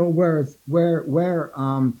 where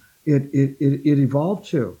it evolved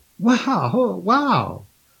to. Wow.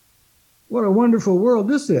 What a wonderful world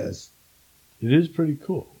this is. It is pretty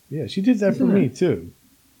cool. Yeah, she did that for me too.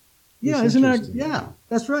 Yeah, isn't that? Yeah,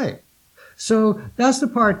 that's right. So that's the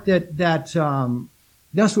part that's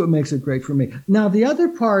what makes it great for me. Now, the other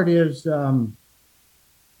part is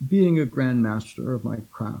being a grandmaster of my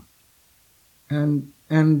craft. And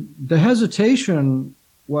the hesitation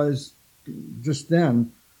was just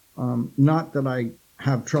then, not that I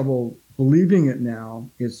have trouble believing it now,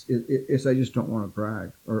 it's I just don't want to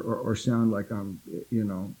brag or sound like I'm,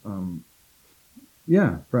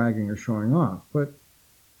 bragging or showing off. But,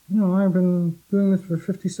 I've been doing this for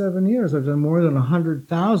 57 years. I've done more than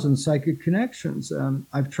 100,000 psychic connections.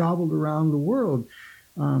 I've traveled around the world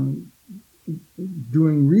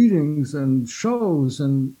doing readings and shows,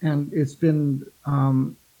 and it's been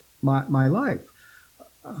my life.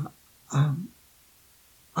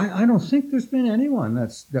 I don't think there's been anyone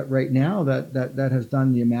that right now that has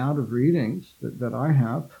done the amount of readings that I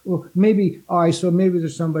have. Well, maybe so maybe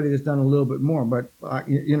there's somebody that's done a little bit more, but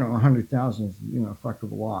 100,000 is a fuck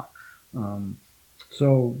of a lot.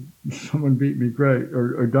 So someone beat me great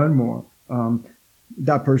or done more.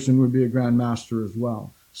 That person would be a grandmaster as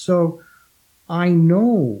well. So I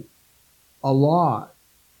know a lot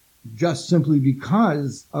just simply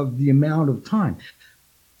because of the amount of time.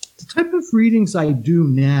 The type of readings I do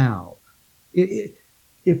now,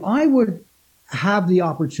 if I would have the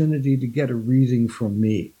opportunity to get a reading from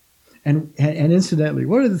me, and incidentally,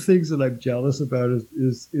 one of the things that I'm jealous about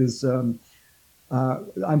is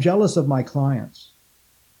I'm jealous of my clients,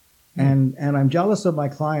 and I'm jealous of my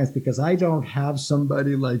clients because I don't have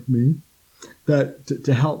somebody like me that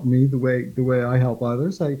to help me the way I help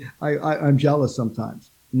others. I'm jealous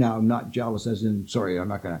sometimes. Now, I'm not jealous as in, sorry, I'm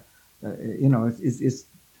not going to it's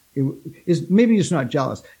maybe it's not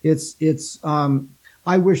jealous.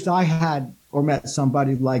 I wished I had or met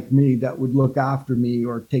somebody like me that would look after me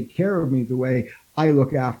or take care of me the way I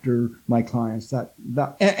look after my clients.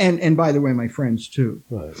 And by the way, my friends too.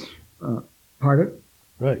 Right. Pardon?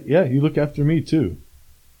 Right. Yeah, you look after me too.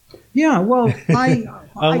 Yeah. Well, I'm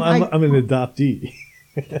an adoptee.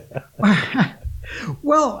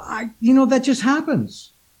 Well, that just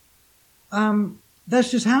happens. That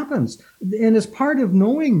just happens, and it's part of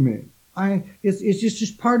knowing me. It's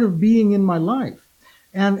just part of being in my life,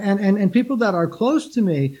 and people that are close to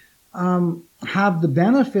me have the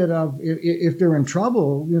benefit of, if they're in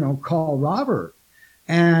trouble, call Robert,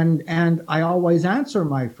 and I always answer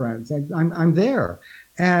my friends. I'm there,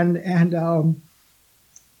 and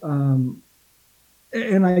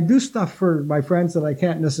I do stuff for my friends that I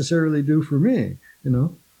can't necessarily do for me.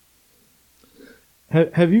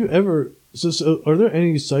 Have you ever? So, are there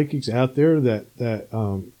any psychics out there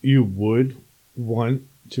that you would want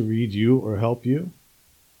to read you or help you?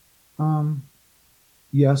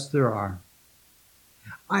 Yes, there are.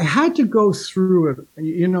 I had to go through it,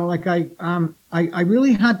 like I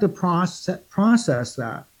really had to process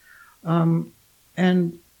that.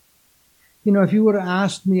 And if you would have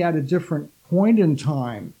asked me at a different point in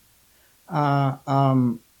time, I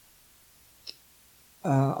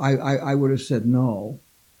would have said no.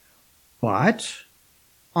 But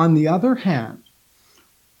on the other hand,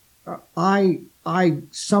 I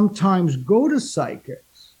sometimes go to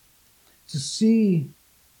psychics to see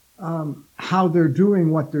how they're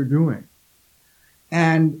doing what they're doing,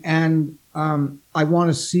 and I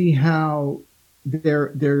want to see how they're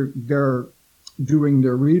doing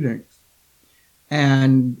their readings,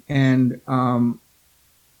 and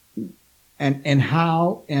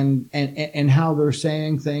how they're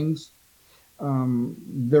saying things.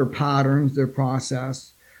 Their patterns, their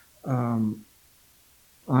process. I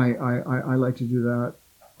like to do that,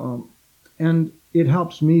 and it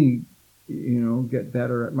helps me, get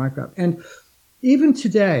better at my craft. And even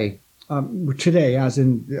today, as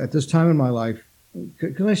in at this time in my life,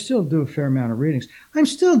 because I still do a fair amount of readings, I'm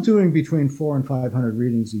still doing between 400 and 500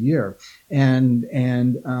 readings a year, and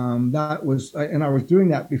I was doing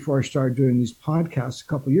that before I started doing these podcasts a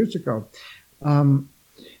couple of years ago.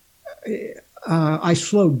 I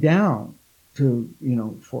slowed down to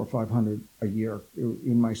 400 or 500 a year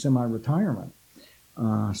in my semi-retirement.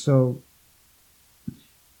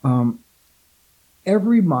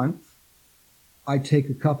 Every month I take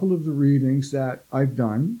a couple of the readings that I've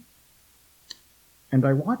done and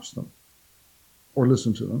I watch them or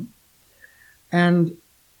listen to them, and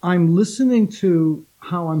I'm listening to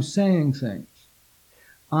how I'm saying things.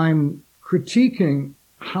 I'm critiquing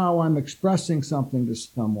how I'm expressing something to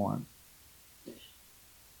someone.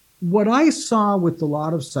 What I saw with a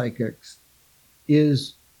lot of psychics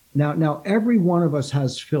is now every one of us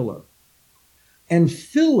has filler. And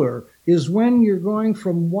filler is when you're going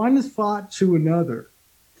from one thought to another.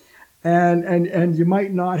 And you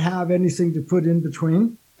might not have anything to put in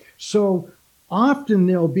between. So often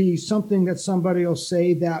there'll be something that somebody will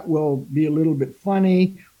say that will be a little bit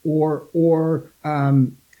funny, or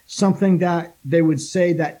something that they would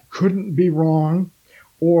say that couldn't be wrong,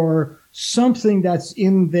 or something that's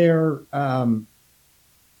in their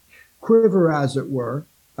quiver, as it were,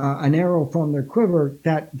 an arrow from their quiver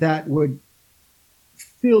that would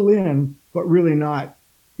fill in but really not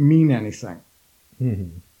mean anything.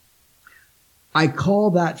 Mm-hmm. I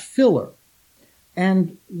call that filler.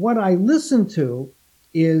 And what I listen to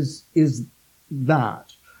is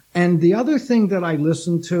that. And the other thing that I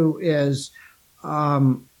listen to is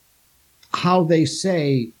how they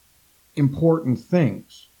say important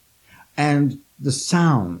things, and the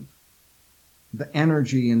sound, the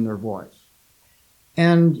energy in their voice.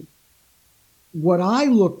 And what I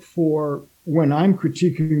look for when I'm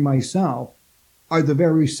critiquing myself are the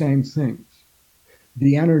very same things,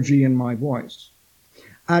 the energy in my voice.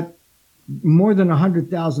 At more than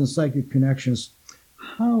 100,000 psychic connections,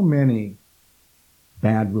 how many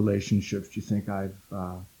bad relationships do you think I've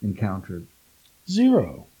encountered?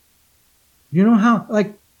 0. You know how,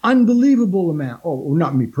 unbelievable amount. Oh,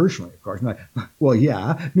 not me personally, of course. Well,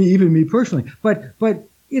 yeah, even me personally. But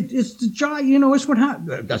it's the joy. It's what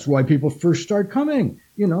happens. That's why people first start coming.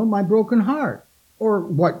 My broken heart, or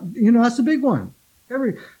what? That's the big one.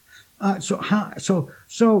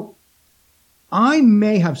 So I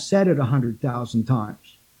may have said it 100,000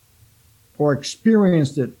 times, or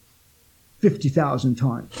experienced it 50,000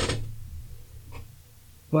 times,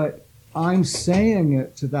 but I'm saying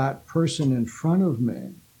it to that person in front of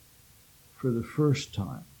me for the first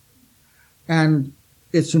time. And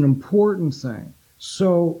it's an important thing.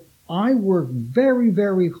 So I work very,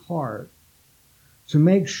 very hard to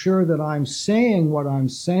make sure that I'm saying what I'm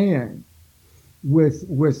saying with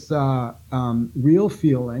real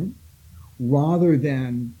feeling rather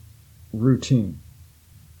than routine.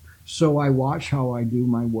 So I watch how I do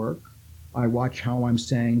my work. I watch how I'm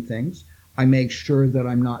saying things. I make sure that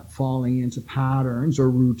I'm not falling into patterns or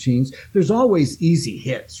routines. There's always easy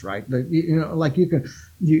hits, right? Like you can,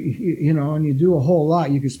 and you do a whole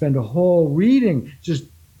lot. You can spend a whole reading just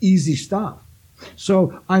easy stuff.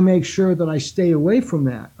 So I make sure that I stay away from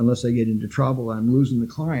that unless I get into trouble. I'm losing the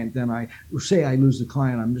client. Then I lose the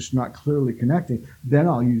client. I'm just not clearly connecting. Then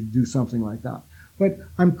I'll do something like that. But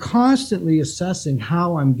I'm constantly assessing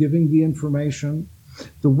how I'm giving the information,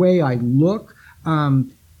 the way I look,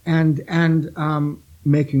 and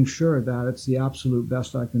making sure that it's the absolute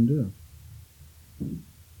best I can do.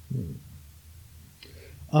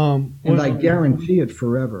 And I guarantee it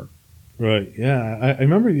forever. Right. Yeah. I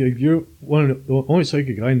remember you're one of the only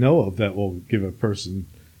psychic I know of that will give a person,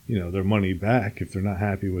 their money back if they're not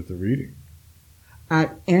happy with the reading.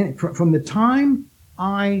 From the time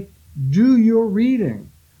I do your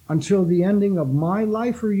reading until the ending of my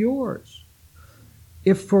life or yours,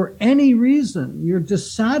 if for any reason you're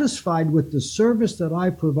dissatisfied with the service that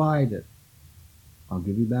I provided, I'll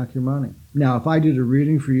give you back your money. Now, if I did a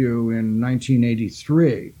reading for you in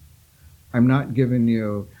 1983, I'm not giving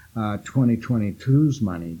you 2022's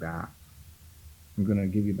money back. I'm going to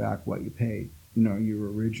give you back what you paid,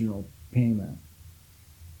 your original payment.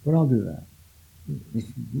 But I'll do that.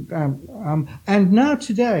 And now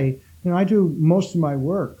today, I do most of my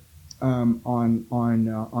work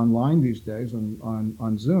online these days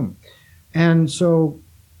on Zoom, and so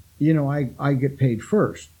I get paid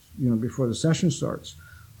first, before the session starts.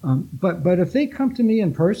 But if they come to me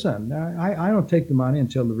in person, I don't take the money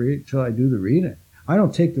until I do the reading. I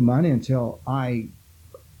don't take the money until I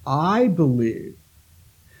believe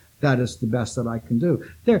that is the best that I can do.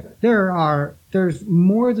 There's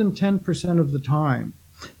more than 10% of the time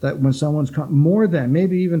that when someone's more than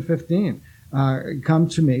maybe even 15 come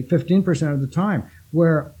to me, 15% of the time,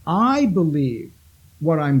 where I believe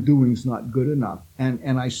what I'm doing is not good enough,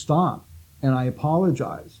 and I stop and I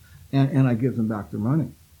apologize and I give them back their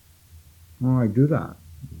money. Well, I do that.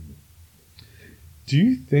 Do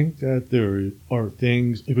you think that there are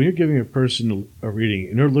things, like when you're giving a person a reading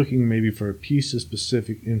and they're looking maybe for a piece of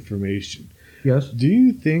specific information? Yes. Do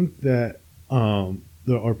you think that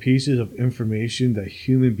there are pieces of information that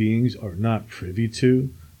human beings are not privy to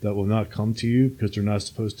that will not come to you because they're not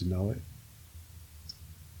supposed to know it?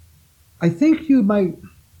 I think you might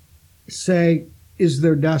say, is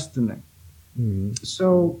their destiny? Mm-hmm.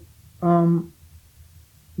 So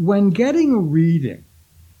when getting a reading,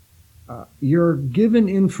 you're given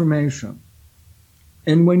information.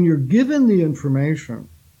 And when you're given the information,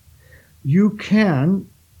 you can,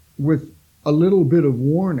 with a little bit of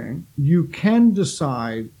warning, you can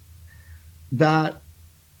decide that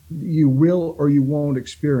you will or you won't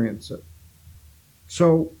experience it.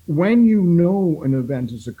 So when you know an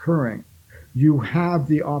event is occurring, you have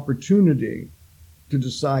the opportunity to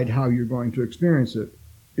decide how you're going to experience it,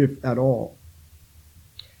 if at all.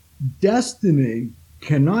 Destiny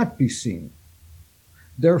cannot be seen.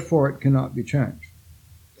 Therefore, it cannot be changed.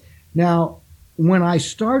 Now, when I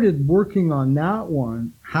started working on that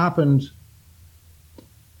one, happened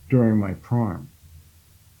during my prime.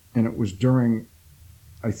 And it was during,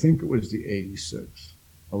 I think it was the 86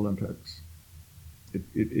 Olympics.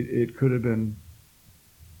 It could have been,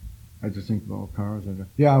 I had to think about cars.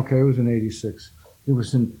 Yeah, okay, it was in 86. It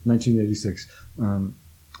was in 1986.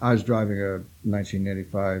 I was driving a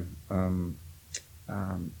 1985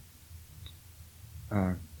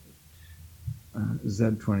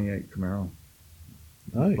 Z28 Camaro.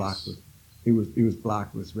 Nice. Black it was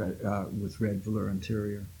black with red velour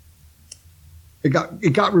interior. It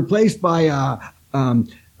got replaced by a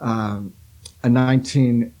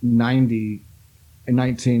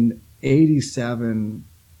 1987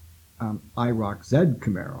 IROC Z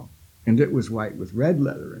Camaro, and it was white with red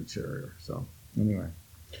leather interior. So anyway,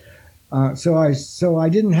 so I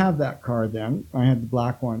didn't have that car then. I had the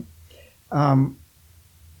black one.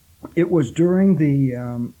 It was during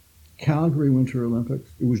the Calgary Winter Olympics.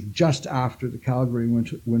 It was just after the Calgary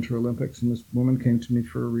Winter Olympics, and this woman came to me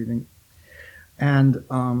for a reading. And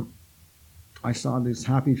I saw this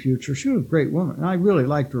happy future. She was a great woman, and I really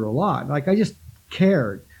liked her a lot. Like, I just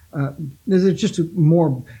cared. There's just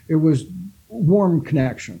it was warm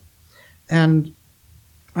connection. And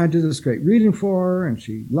I did this great reading for her, and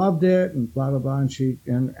she loved it, and blah, blah, blah. And she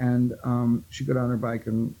got on her bike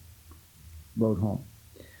and rode home.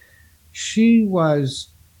 She was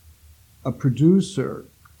a producer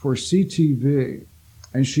for CTV,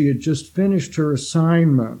 and she had just finished her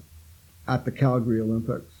assignment at the Calgary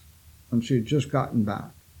Olympics, and she had just gotten back.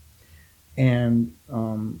 And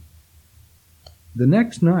the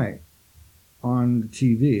next night on the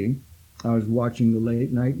TV, I was watching the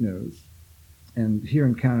late night news, and here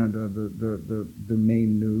in Canada, the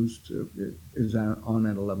main news is on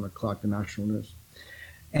at 11 o'clock, the national news,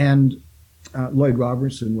 and Lloyd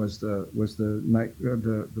Robertson was the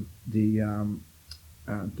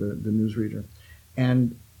newsreader,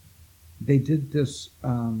 and they did this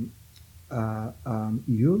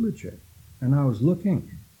eulogy, and I was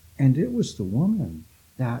looking, and it was the woman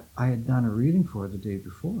that I had done a reading for the day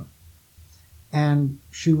before. And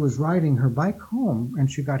she was riding her bike home,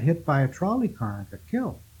 and she got hit by a trolley car and got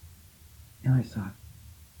killed. And I thought,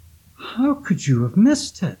 how could you have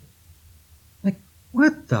missed it? Like,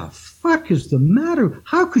 what the fuck is the matter?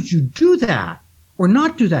 How could you do that or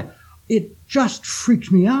not do that? It just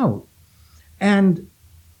freaked me out. And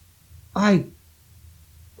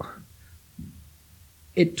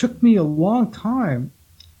it took me a long time.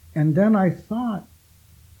 And then I thought,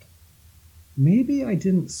 maybe I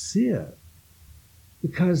didn't see it,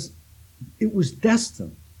 because it was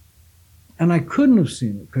destined. And I couldn't have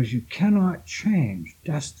seen it, because you cannot change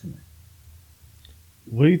destiny.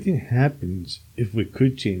 What do you think happens if we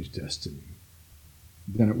could change destiny?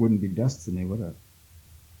 Then it wouldn't be destiny, would it?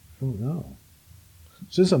 I don't know.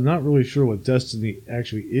 Since I'm not really sure what destiny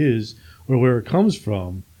actually is or where it comes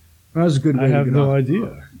from, That was a good way I to have get no off.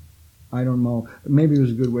 idea. I don't know. Maybe it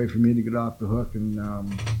was a good way for me to get off the hook, and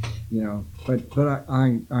but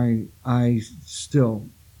I still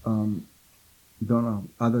don't know.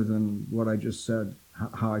 Other than what I just said,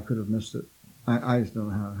 how I could have missed it. I just don't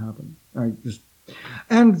know how it happened.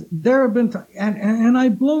 And there have been and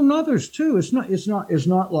I've blown others too. It's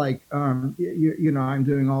not like I'm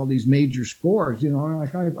doing all these major scores.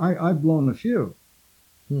 Like I've blown a few.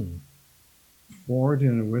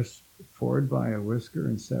 Ford by a whisker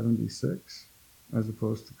in '76, as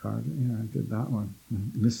opposed to Carter. Yeah, I did that one.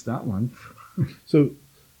 Missed that one. So,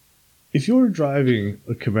 if you were driving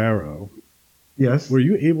a Camaro, Yes. were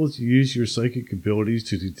you able to use your psychic abilities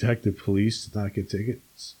to detect the police to not get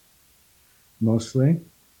tickets? Mostly.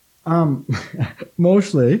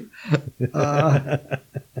 Mostly.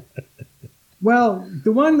 Well,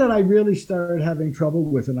 the one that I really started having trouble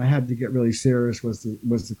with, and I had to get really serious, was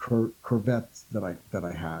the Corvette that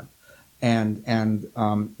I had, and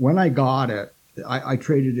when I got it, I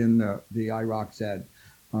traded in the IROC Z.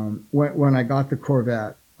 When I got the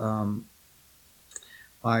Corvette,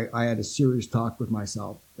 I had a serious talk with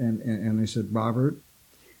myself, and I said, Robert,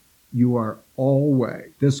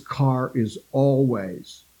 this car is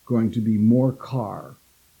always going to be more car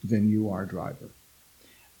than you are driver.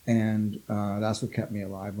 And that's what kept me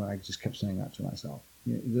alive, when I just kept saying that to myself.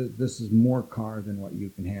 This is more car than what you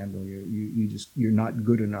can handle. You're not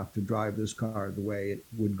good enough to drive this car the way it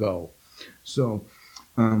would go. So,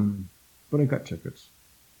 but I got tickets.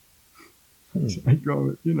 I drove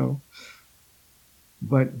it,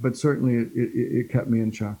 But certainly it kept me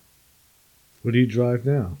in check. What do you drive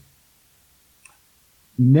now?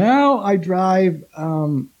 Now I drive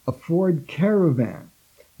a Ford Caravan,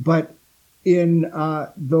 but in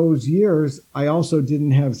those years I also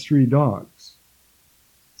didn't have 3 dogs,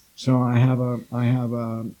 so I have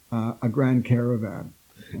a Grand Caravan.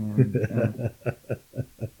 And,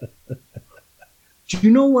 do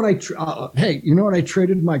you know what I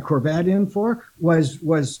traded my Corvette in for? Was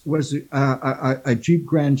a Jeep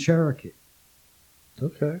Grand Cherokee.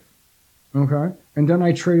 Okay. Okay, and then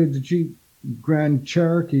I traded the Jeep Grand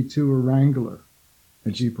Cherokee to a Wrangler,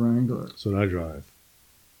 a Jeep Wrangler. That's what I drive.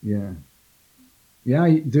 Yeah. Yeah,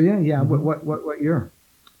 do you? Yeah. Mm-hmm. What year?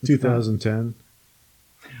 2010.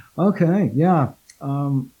 Okay. Yeah.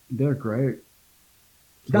 They're great.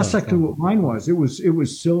 That's actually what mine was. It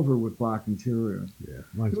was silver with black interior. Yeah.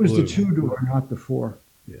 Mine's It was blue. the 2-door, not the 4.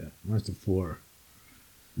 Yeah. Mine's the 4.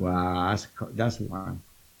 Wow, that's one.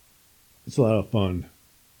 It's a lot of fun.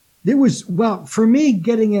 It was, well, for me,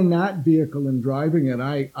 getting in that vehicle and driving it,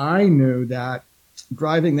 I knew that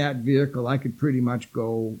driving that vehicle, I could pretty much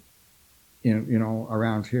go,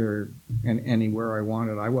 around here and anywhere I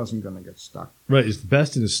wanted. I wasn't going to get stuck. Right. It's the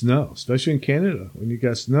best in the snow, especially in Canada. When you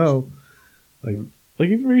got snow, like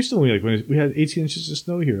even recently, like when we had 18 inches of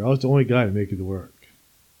snow here, I was the only guy to make it to work.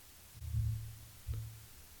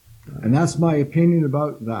 And that's my opinion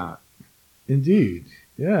about that. Indeed.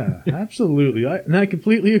 Yeah, absolutely. I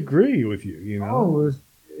completely agree with you, Oh,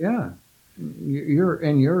 yeah.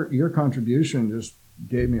 Your contribution just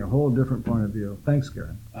gave me a whole different point of view. Thanks,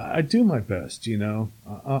 Gary. I do my best,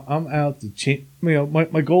 I'm out to change.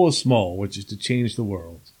 My goal is small, which is to change the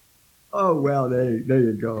world. Oh well, there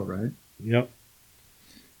you go, right? Yep.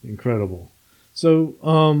 Incredible. So,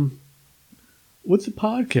 with the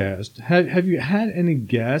podcast, have you had any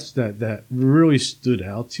guests that really stood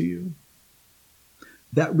out to you?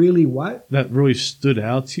 That really what? That really stood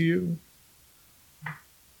out to you?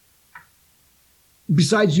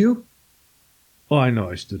 Besides you? Oh, I know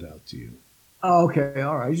I stood out to you. Oh, okay,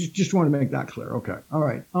 all right. Just want to make that clear. Okay, all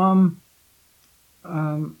right.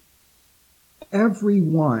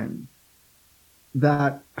 Everyone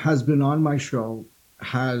that has been on my show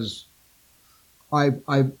has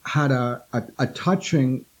I've had a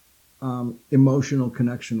touching emotional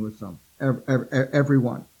connection with them.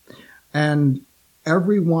 Everyone, and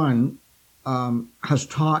everyone has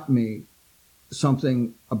taught me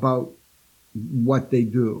something about what they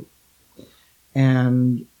do,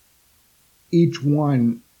 and each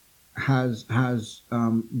one has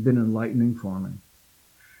been enlightening for me.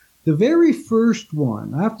 The very first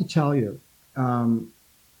one, I have to tell you,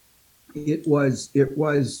 it was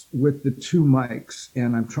with the two Mikes,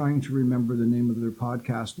 and I'm trying to remember the name of their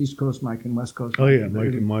podcast, East Coast Mike and West Coast Oh Mike. yeah,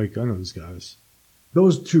 Mike and Mike. I know those guys.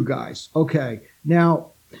 Those two guys. Okay,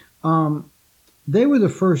 now they were the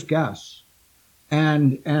first guests,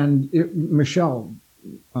 and Michelle,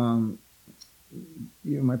 my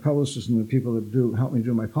publicist and the people that do help me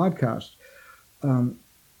do my podcast,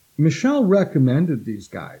 Michelle recommended these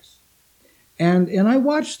guys. And I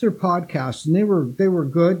watched their podcasts, and they were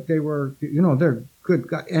good. They were, they're good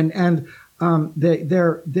guys, and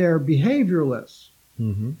they're behavioralists,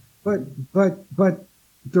 Mm-hmm. but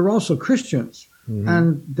they're also Christians, Mm-hmm.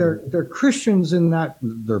 and they're Christians in that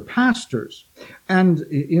they're pastors, and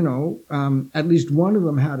at least one of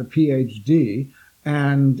them had a PhD,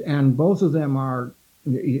 and both of them are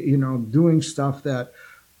doing stuff that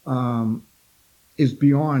is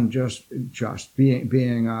beyond just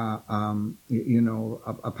being a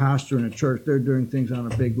pastor in a church. They're doing things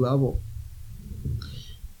on a big level.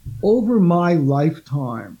 Over my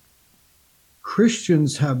lifetime,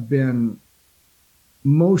 Christians have been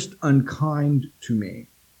most unkind to me,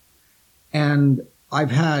 and I've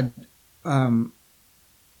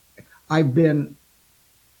been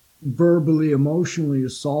verbally, emotionally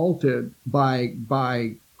assaulted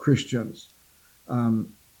by Christians,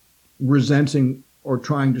 resenting or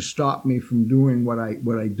trying to stop me from doing what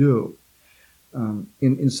I do.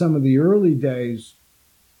 In some of the early days,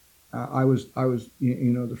 I was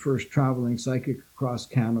the first traveling psychic across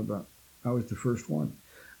Canada. I was the first one,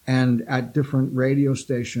 and at different radio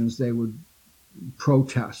stations, they would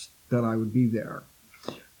protest that I would be there.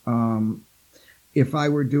 If I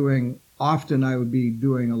were often I would be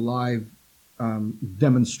doing a live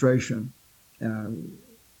demonstration.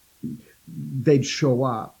 They'd show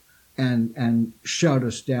up and shut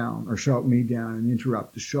us down or shut me down and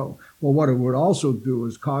interrupt the show. Well, what it would also do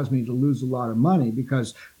is cause me to lose a lot of money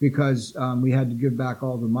because we had to give back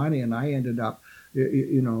all the money, and I ended up,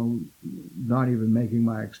 not even making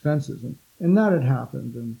my expenses, and that had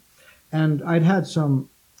happened, and I'd had some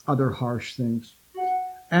other harsh things,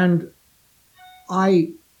 and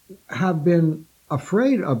I have been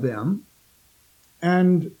afraid of them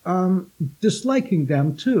and disliking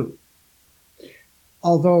them too.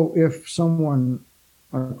 Although if a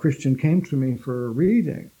Christian came to me for a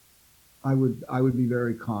reading, I would be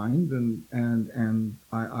very kind, and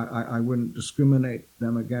I wouldn't discriminate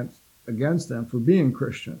them against them for being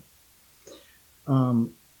Christian.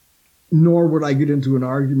 Nor would I get into an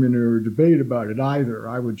argument or a debate about it either.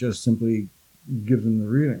 I would just simply give them the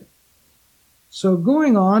reading. So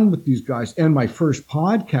going on with these guys, and my first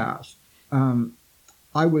podcast,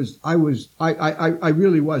 I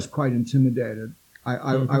really was quite intimidated.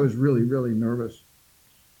 I was really, really nervous.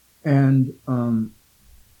 And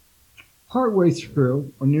partway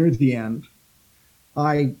through, or near the end,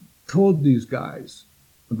 I told these guys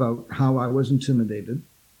about how I was intimidated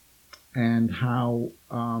and how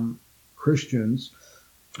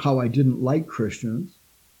how I didn't like Christians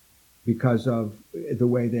because of the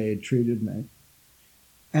way they had treated me.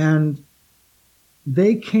 And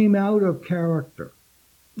they came out of character.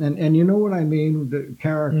 And you know what I mean? The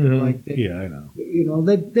character, Mm-hmm. I know.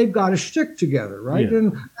 They've got to stick together, right?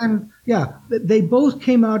 Yeah. They both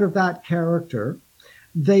came out of that character.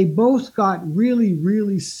 They both got really,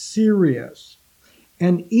 really serious.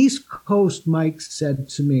 And East Coast Mike said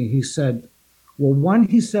to me, he said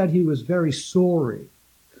he was very sorry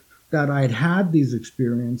that I'd had these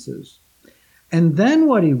experiences. And then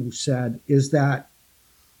what he said is that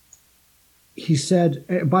he said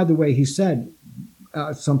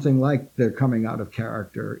something like they're coming out of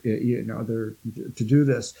character, they're to do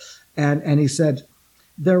this. And he said,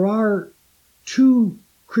 there are two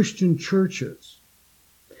Christian churches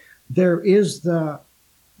there is the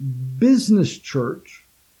business church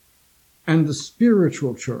and the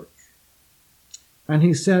spiritual church. And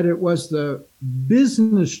he said it was the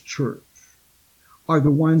business church are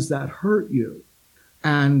the ones that hurt you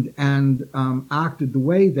and acted the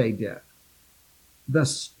way they did. The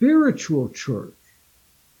spiritual church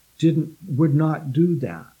would not do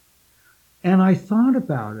that. And I thought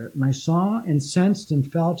about it, and I saw and sensed and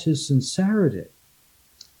felt his sincerity.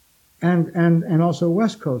 And also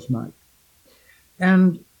West Coast Mike.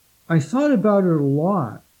 And I thought about it a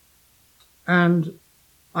lot. And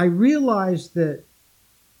I realized that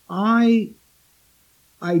I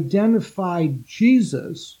identified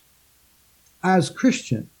Jesus as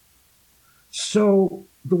Christian. So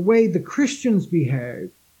the way the Christians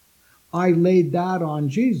behave, I laid that on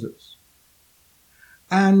Jesus.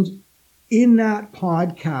 And in that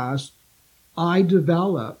podcast, I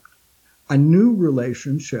developed a new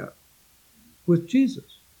relationship with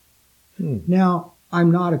Jesus. Now,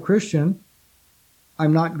 I'm not a Christian.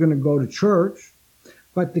 I'm not going to go to church,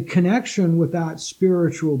 but the connection with that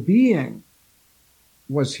spiritual being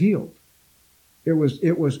was healed. It was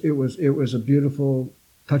a beautiful,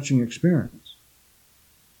 touching experience.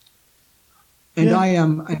 And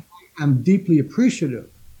yeah. I'm deeply appreciative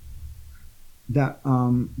that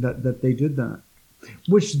they did that,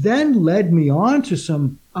 which then led me on to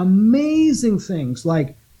some amazing things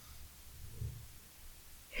like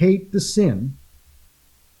hate the sin,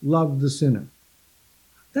 love the sinner.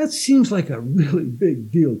 That seems like a really big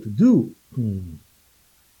deal to do.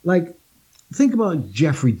 Like, think about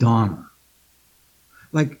Jeffrey Dahmer.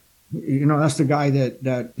 Like, that's the guy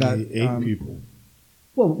that he ate people.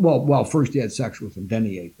 Well, first he had sex with them, then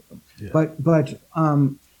he ate them. Yeah. But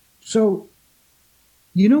so,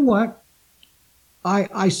 you know what?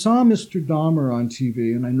 I saw Mr. Dahmer on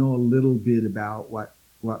TV, and I know a little bit about what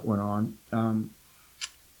went on.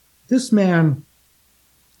 This man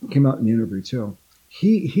came out in the interview too.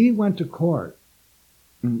 He went to court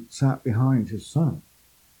and sat behind his son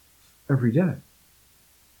every day.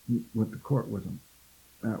 He went to court with him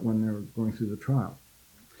when they were going through the trial.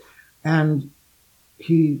 And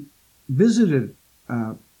he visited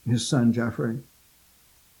his son, Jeffrey,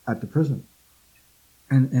 at the prison.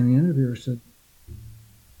 And the interviewer said,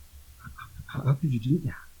 how could you do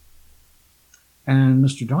that? And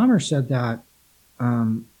Mr. Dahmer said that,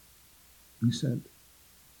 he said,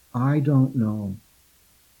 I don't know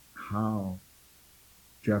how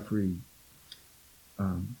Jeffrey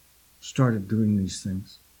started doing these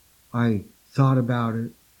things. I thought about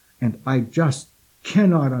it, and I just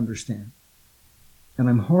cannot understand. And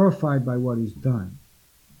I'm horrified by what he's done.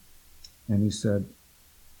 And he said,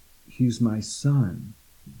 he's my son,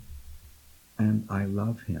 and I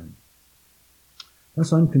love him.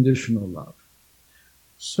 That's unconditional love.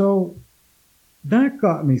 So that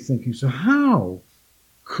got me thinking, so how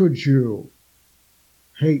could you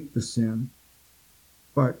hate the sin,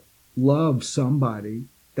 but love somebody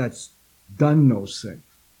that's done those things?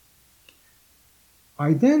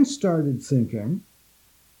 I then started thinking,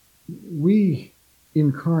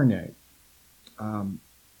 reincarnate.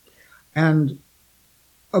 And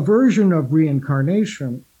a version of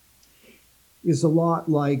reincarnation is a lot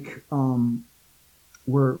like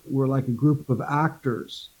we're like a group of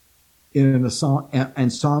actors in an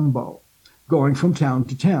ensemble going from town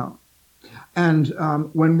to town. And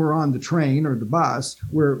when we're on the train or the bus,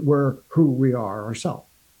 we're who we are ourselves.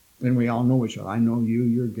 And we all know each other. I know you,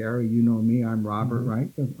 you're Gary, you know me, I'm Robert, right?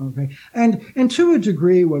 Okay. And to a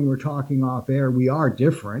degree, when we're talking off air, we are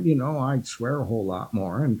different. I swear a whole lot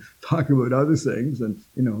more and talk about other things. And,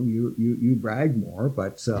 you brag more,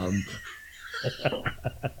 but so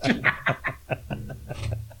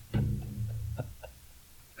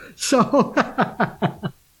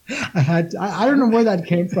I don't know where that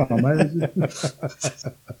came from.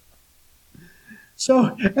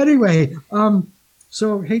 So anyway,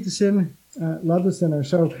 so hate the sin, love the sinner.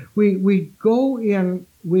 So we go in,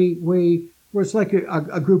 it's like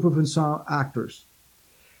a group of actors.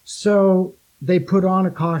 So they put on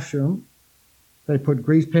a costume, they put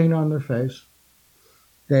grease paint on their face,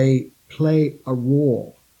 they play a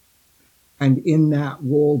role. And in that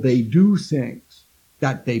role, they do things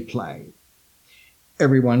that they play.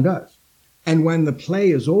 Everyone does. And when the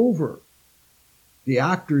play is over, the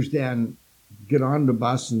actors then get on the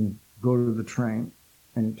bus and go to the train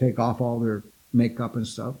and take off all their makeup and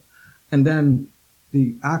stuff. And then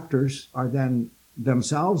the actors are then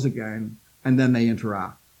themselves again, and then they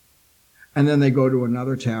interact. And then they go to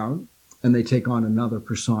another town and they take on another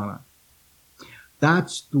persona.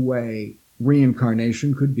 That's the way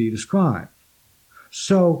reincarnation could be described.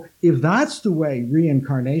 So if that's the way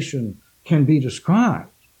reincarnation can be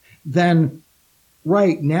described, then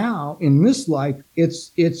right now in this life,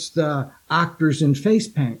 it's the actors in face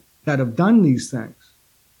paint that have done these things.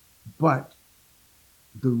 But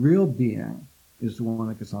the real being is the one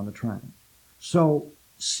that gets on the train. So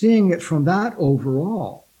seeing it from that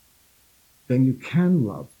overall, then you can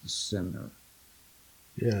love the sinner.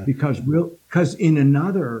 Yeah. Because in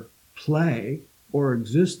another play or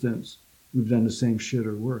existence, we've done the same shit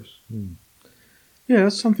or worse. Yeah,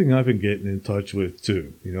 that's something I've been getting in touch with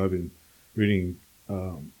too. You know, I've been reading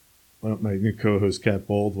one of my new co-host, Kat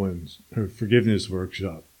Baldwin's, her forgiveness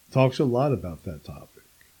workshop. Talks a lot about that topic.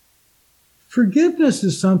 Forgiveness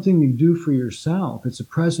is something you do for yourself. It's a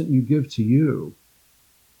present you give to you.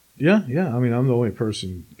 Yeah. I mean, I'm the only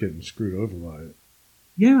person getting screwed over by it.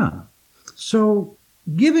 Yeah. So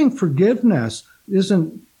giving forgiveness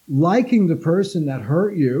isn't liking the person that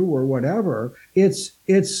hurt you or whatever. It's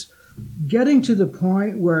getting to the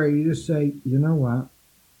point where you just say, you know what?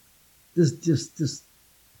 This just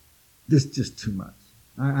too much.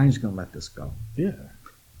 I'm just going to let this go. Yeah.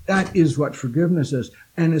 That is what forgiveness is.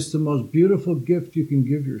 And it's the most beautiful gift you can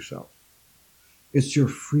give yourself. It's your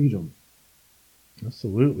freedom.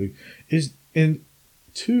 Absolutely. At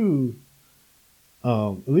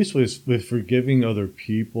least with forgiving other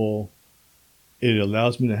people, it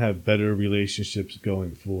allows me to have better relationships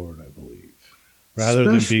going forward, I believe, rather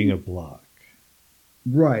than being a block.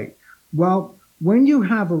 Right. Well, when you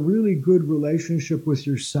have a really good relationship with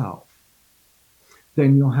yourself,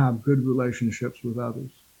 then you'll have good relationships with others.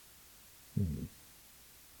 Mm-hmm.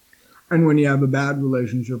 And when you have a bad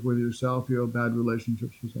relationship with yourself, you'll have bad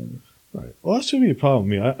relationships with others. Right. Well, that shouldn't be a problem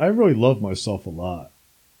with me. I really love myself a lot.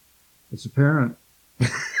 It's apparent.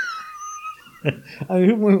 I mean,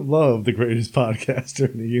 who wouldn't love the greatest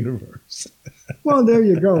podcaster in the universe? Well, there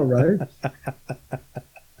you go, right?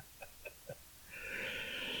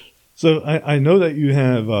 So I know that you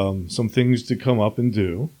have some things to come up and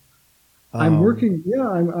do. I'm working. Yeah,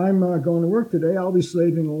 I'm going to work today. I'll be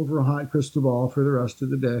slaving over a hot crystal ball for the rest of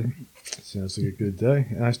the day. Sounds like a good day.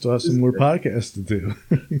 And I still have some more podcasts to do.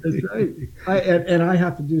 That's right. I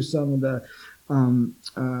have to do some of the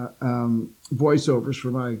voiceovers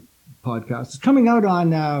for my podcast. It's coming out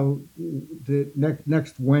on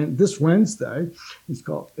this Wednesday.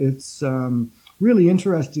 It's really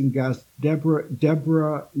interesting guest,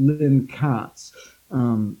 Deborah Lynn Katz.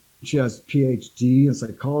 She has a PhD in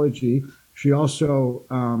psychology. She also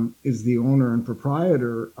is the owner and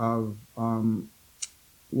proprietor of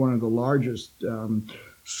one of the largest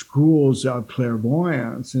schools of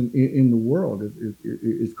clairvoyance in the world.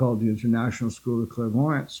 It's called the International School of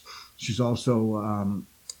Clairvoyance. She's also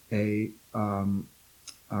a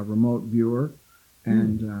remote viewer,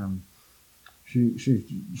 and she's a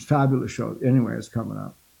fabulous show. Anyway, it's coming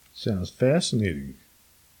up. Sounds fascinating.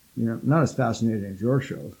 Not as fascinating as your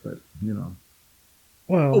shows, but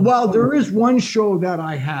Well, there is one show that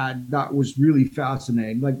I had that was really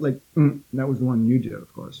fascinating. That was the one you did,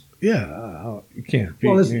 of course. Yeah, you can't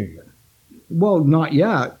beat me. Well, not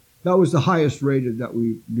yet. That was the highest rated that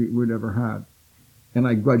we'd ever had, and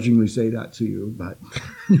I grudgingly say that to you, but.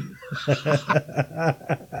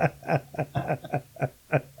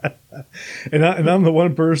 And I'm the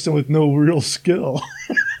one person with no real skill.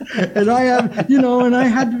 And I have, and I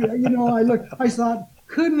had to, I thought,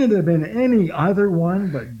 couldn't it have been any other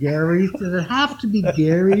one but Gary's? Does it have to be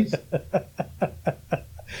Gary's?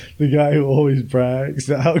 The guy who always brags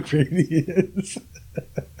how great he is.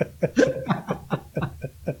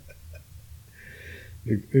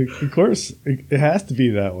 Of course, it has to be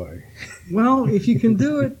that way. Well, if you can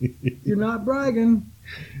do it, you're not bragging.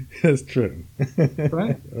 That's true.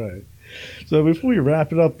 Right? Right. So before we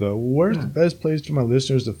wrap it up, though, where's the best place for my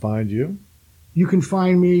listeners to find you? You can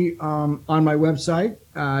find me on my website,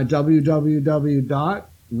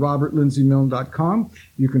 www.robertlindsayMilne.com.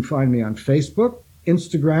 You can find me on Facebook,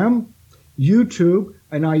 Instagram, YouTube,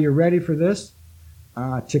 and are you ready for this?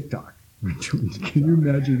 TikTok. Can you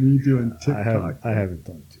imagine me doing TikTok? I haven't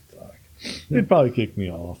done TikTok. They'd probably kick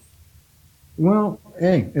me off. Well,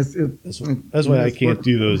 hey, that's why I can't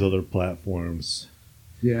do those other platforms.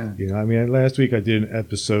 Yeah. I mean, last week I did an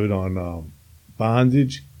episode on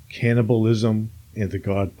bondage, cannibalism, and the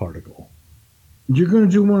God particle. You're going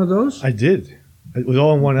to do one of those? I did. It was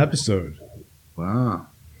all in one episode. Wow.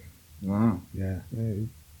 Yeah.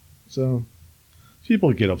 So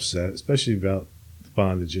people get upset, especially about the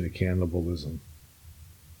bondage and the cannibalism.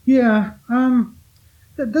 Yeah.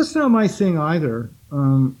 That's not my thing either.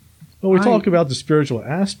 Well, we talk about the spiritual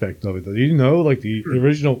aspect of it, though. You know, like the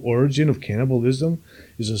original origin of cannibalism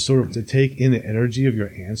is a sort of to take in the energy of your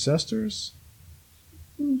ancestors.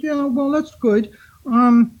 Yeah, well, that's good.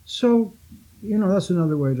 So that's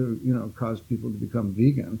another way to, cause people to become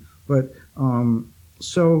vegan. But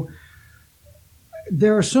so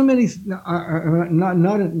there are so many.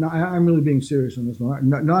 I'm really being serious on this one.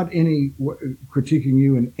 Not any critiquing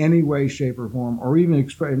you in any way, shape, or form, or even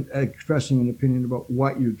expressing an opinion about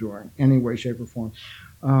what you're doing, any way, shape, or form.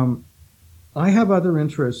 I have other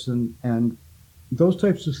interests, and those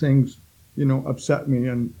types of things, upset me,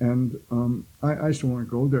 and I just don't want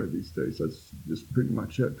to go there these days. That's just pretty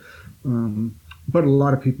much it. But a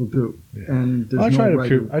lot of people do, Yeah. and I there's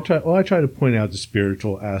try to point out the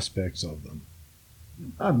spiritual aspects of them.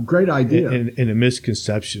 great idea. And the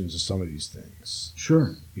misconceptions of some of these things.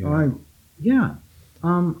 Sure. You know?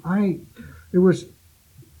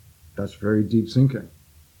 That's very deep thinking.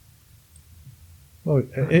 Well,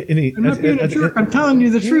 I'm not being a jerk. I'm telling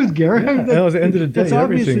you the truth, Gary. At the end of the day, It's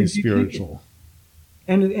everything obviously is spiritual.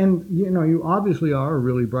 And you obviously are a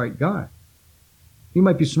really bright guy. You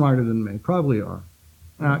might be smarter than me. Probably are.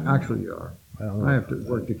 Actually, you are. I have to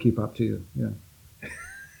work to keep up to you. Yeah.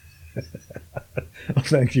 Well,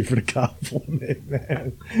 thank you for the compliment,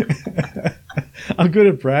 man. I'm good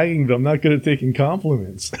at bragging, but I'm not good at taking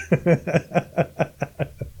compliments.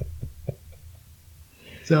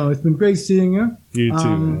 So it's been great seeing you. You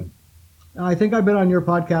too, man. I think I've been on your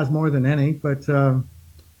podcast more than any, but and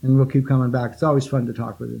we'll keep coming back. It's always fun to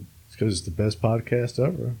talk with you. It's because it's the best podcast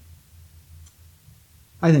ever.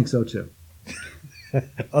 I think so too.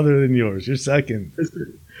 Other than yours. You're second.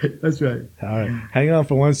 That's right. All right. Hang on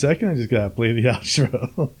for 1 second. I just got to play the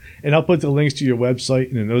outro. And I'll put the links to your website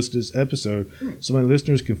in the notes to this episode so my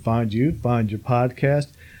listeners can find you, find your podcast,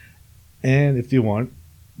 and if they want,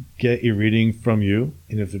 get a reading from you.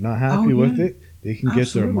 And if they're not happy with it, they can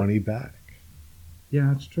get their money back.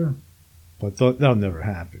 Yeah, that's true. But that'll never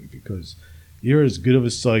happen because you're as good of a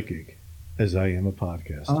psychic as I am a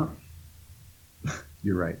podcaster.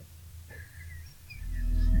 You're right.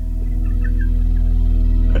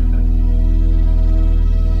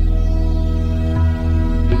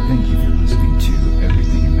 Thank you for listening to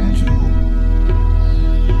Everything Imaginable.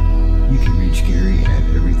 You can reach Gary at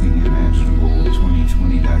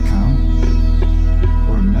everythingimaginable2020.com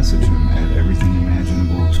or message him at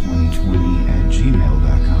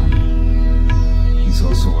everythingimaginable2020@gmail.com. He's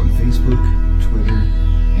also on Facebook, Twitter,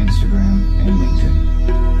 Instagram, and LinkedIn.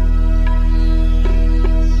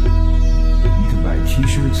 You can buy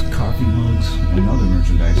t-shirts, coffee mugs, and other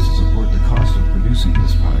merchandise to support the cost of producing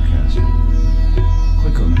this podcast.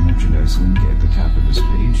 Click on the merchandise link at the top of this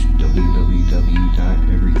page,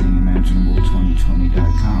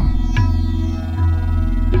 www.everythingimaginable2020.com.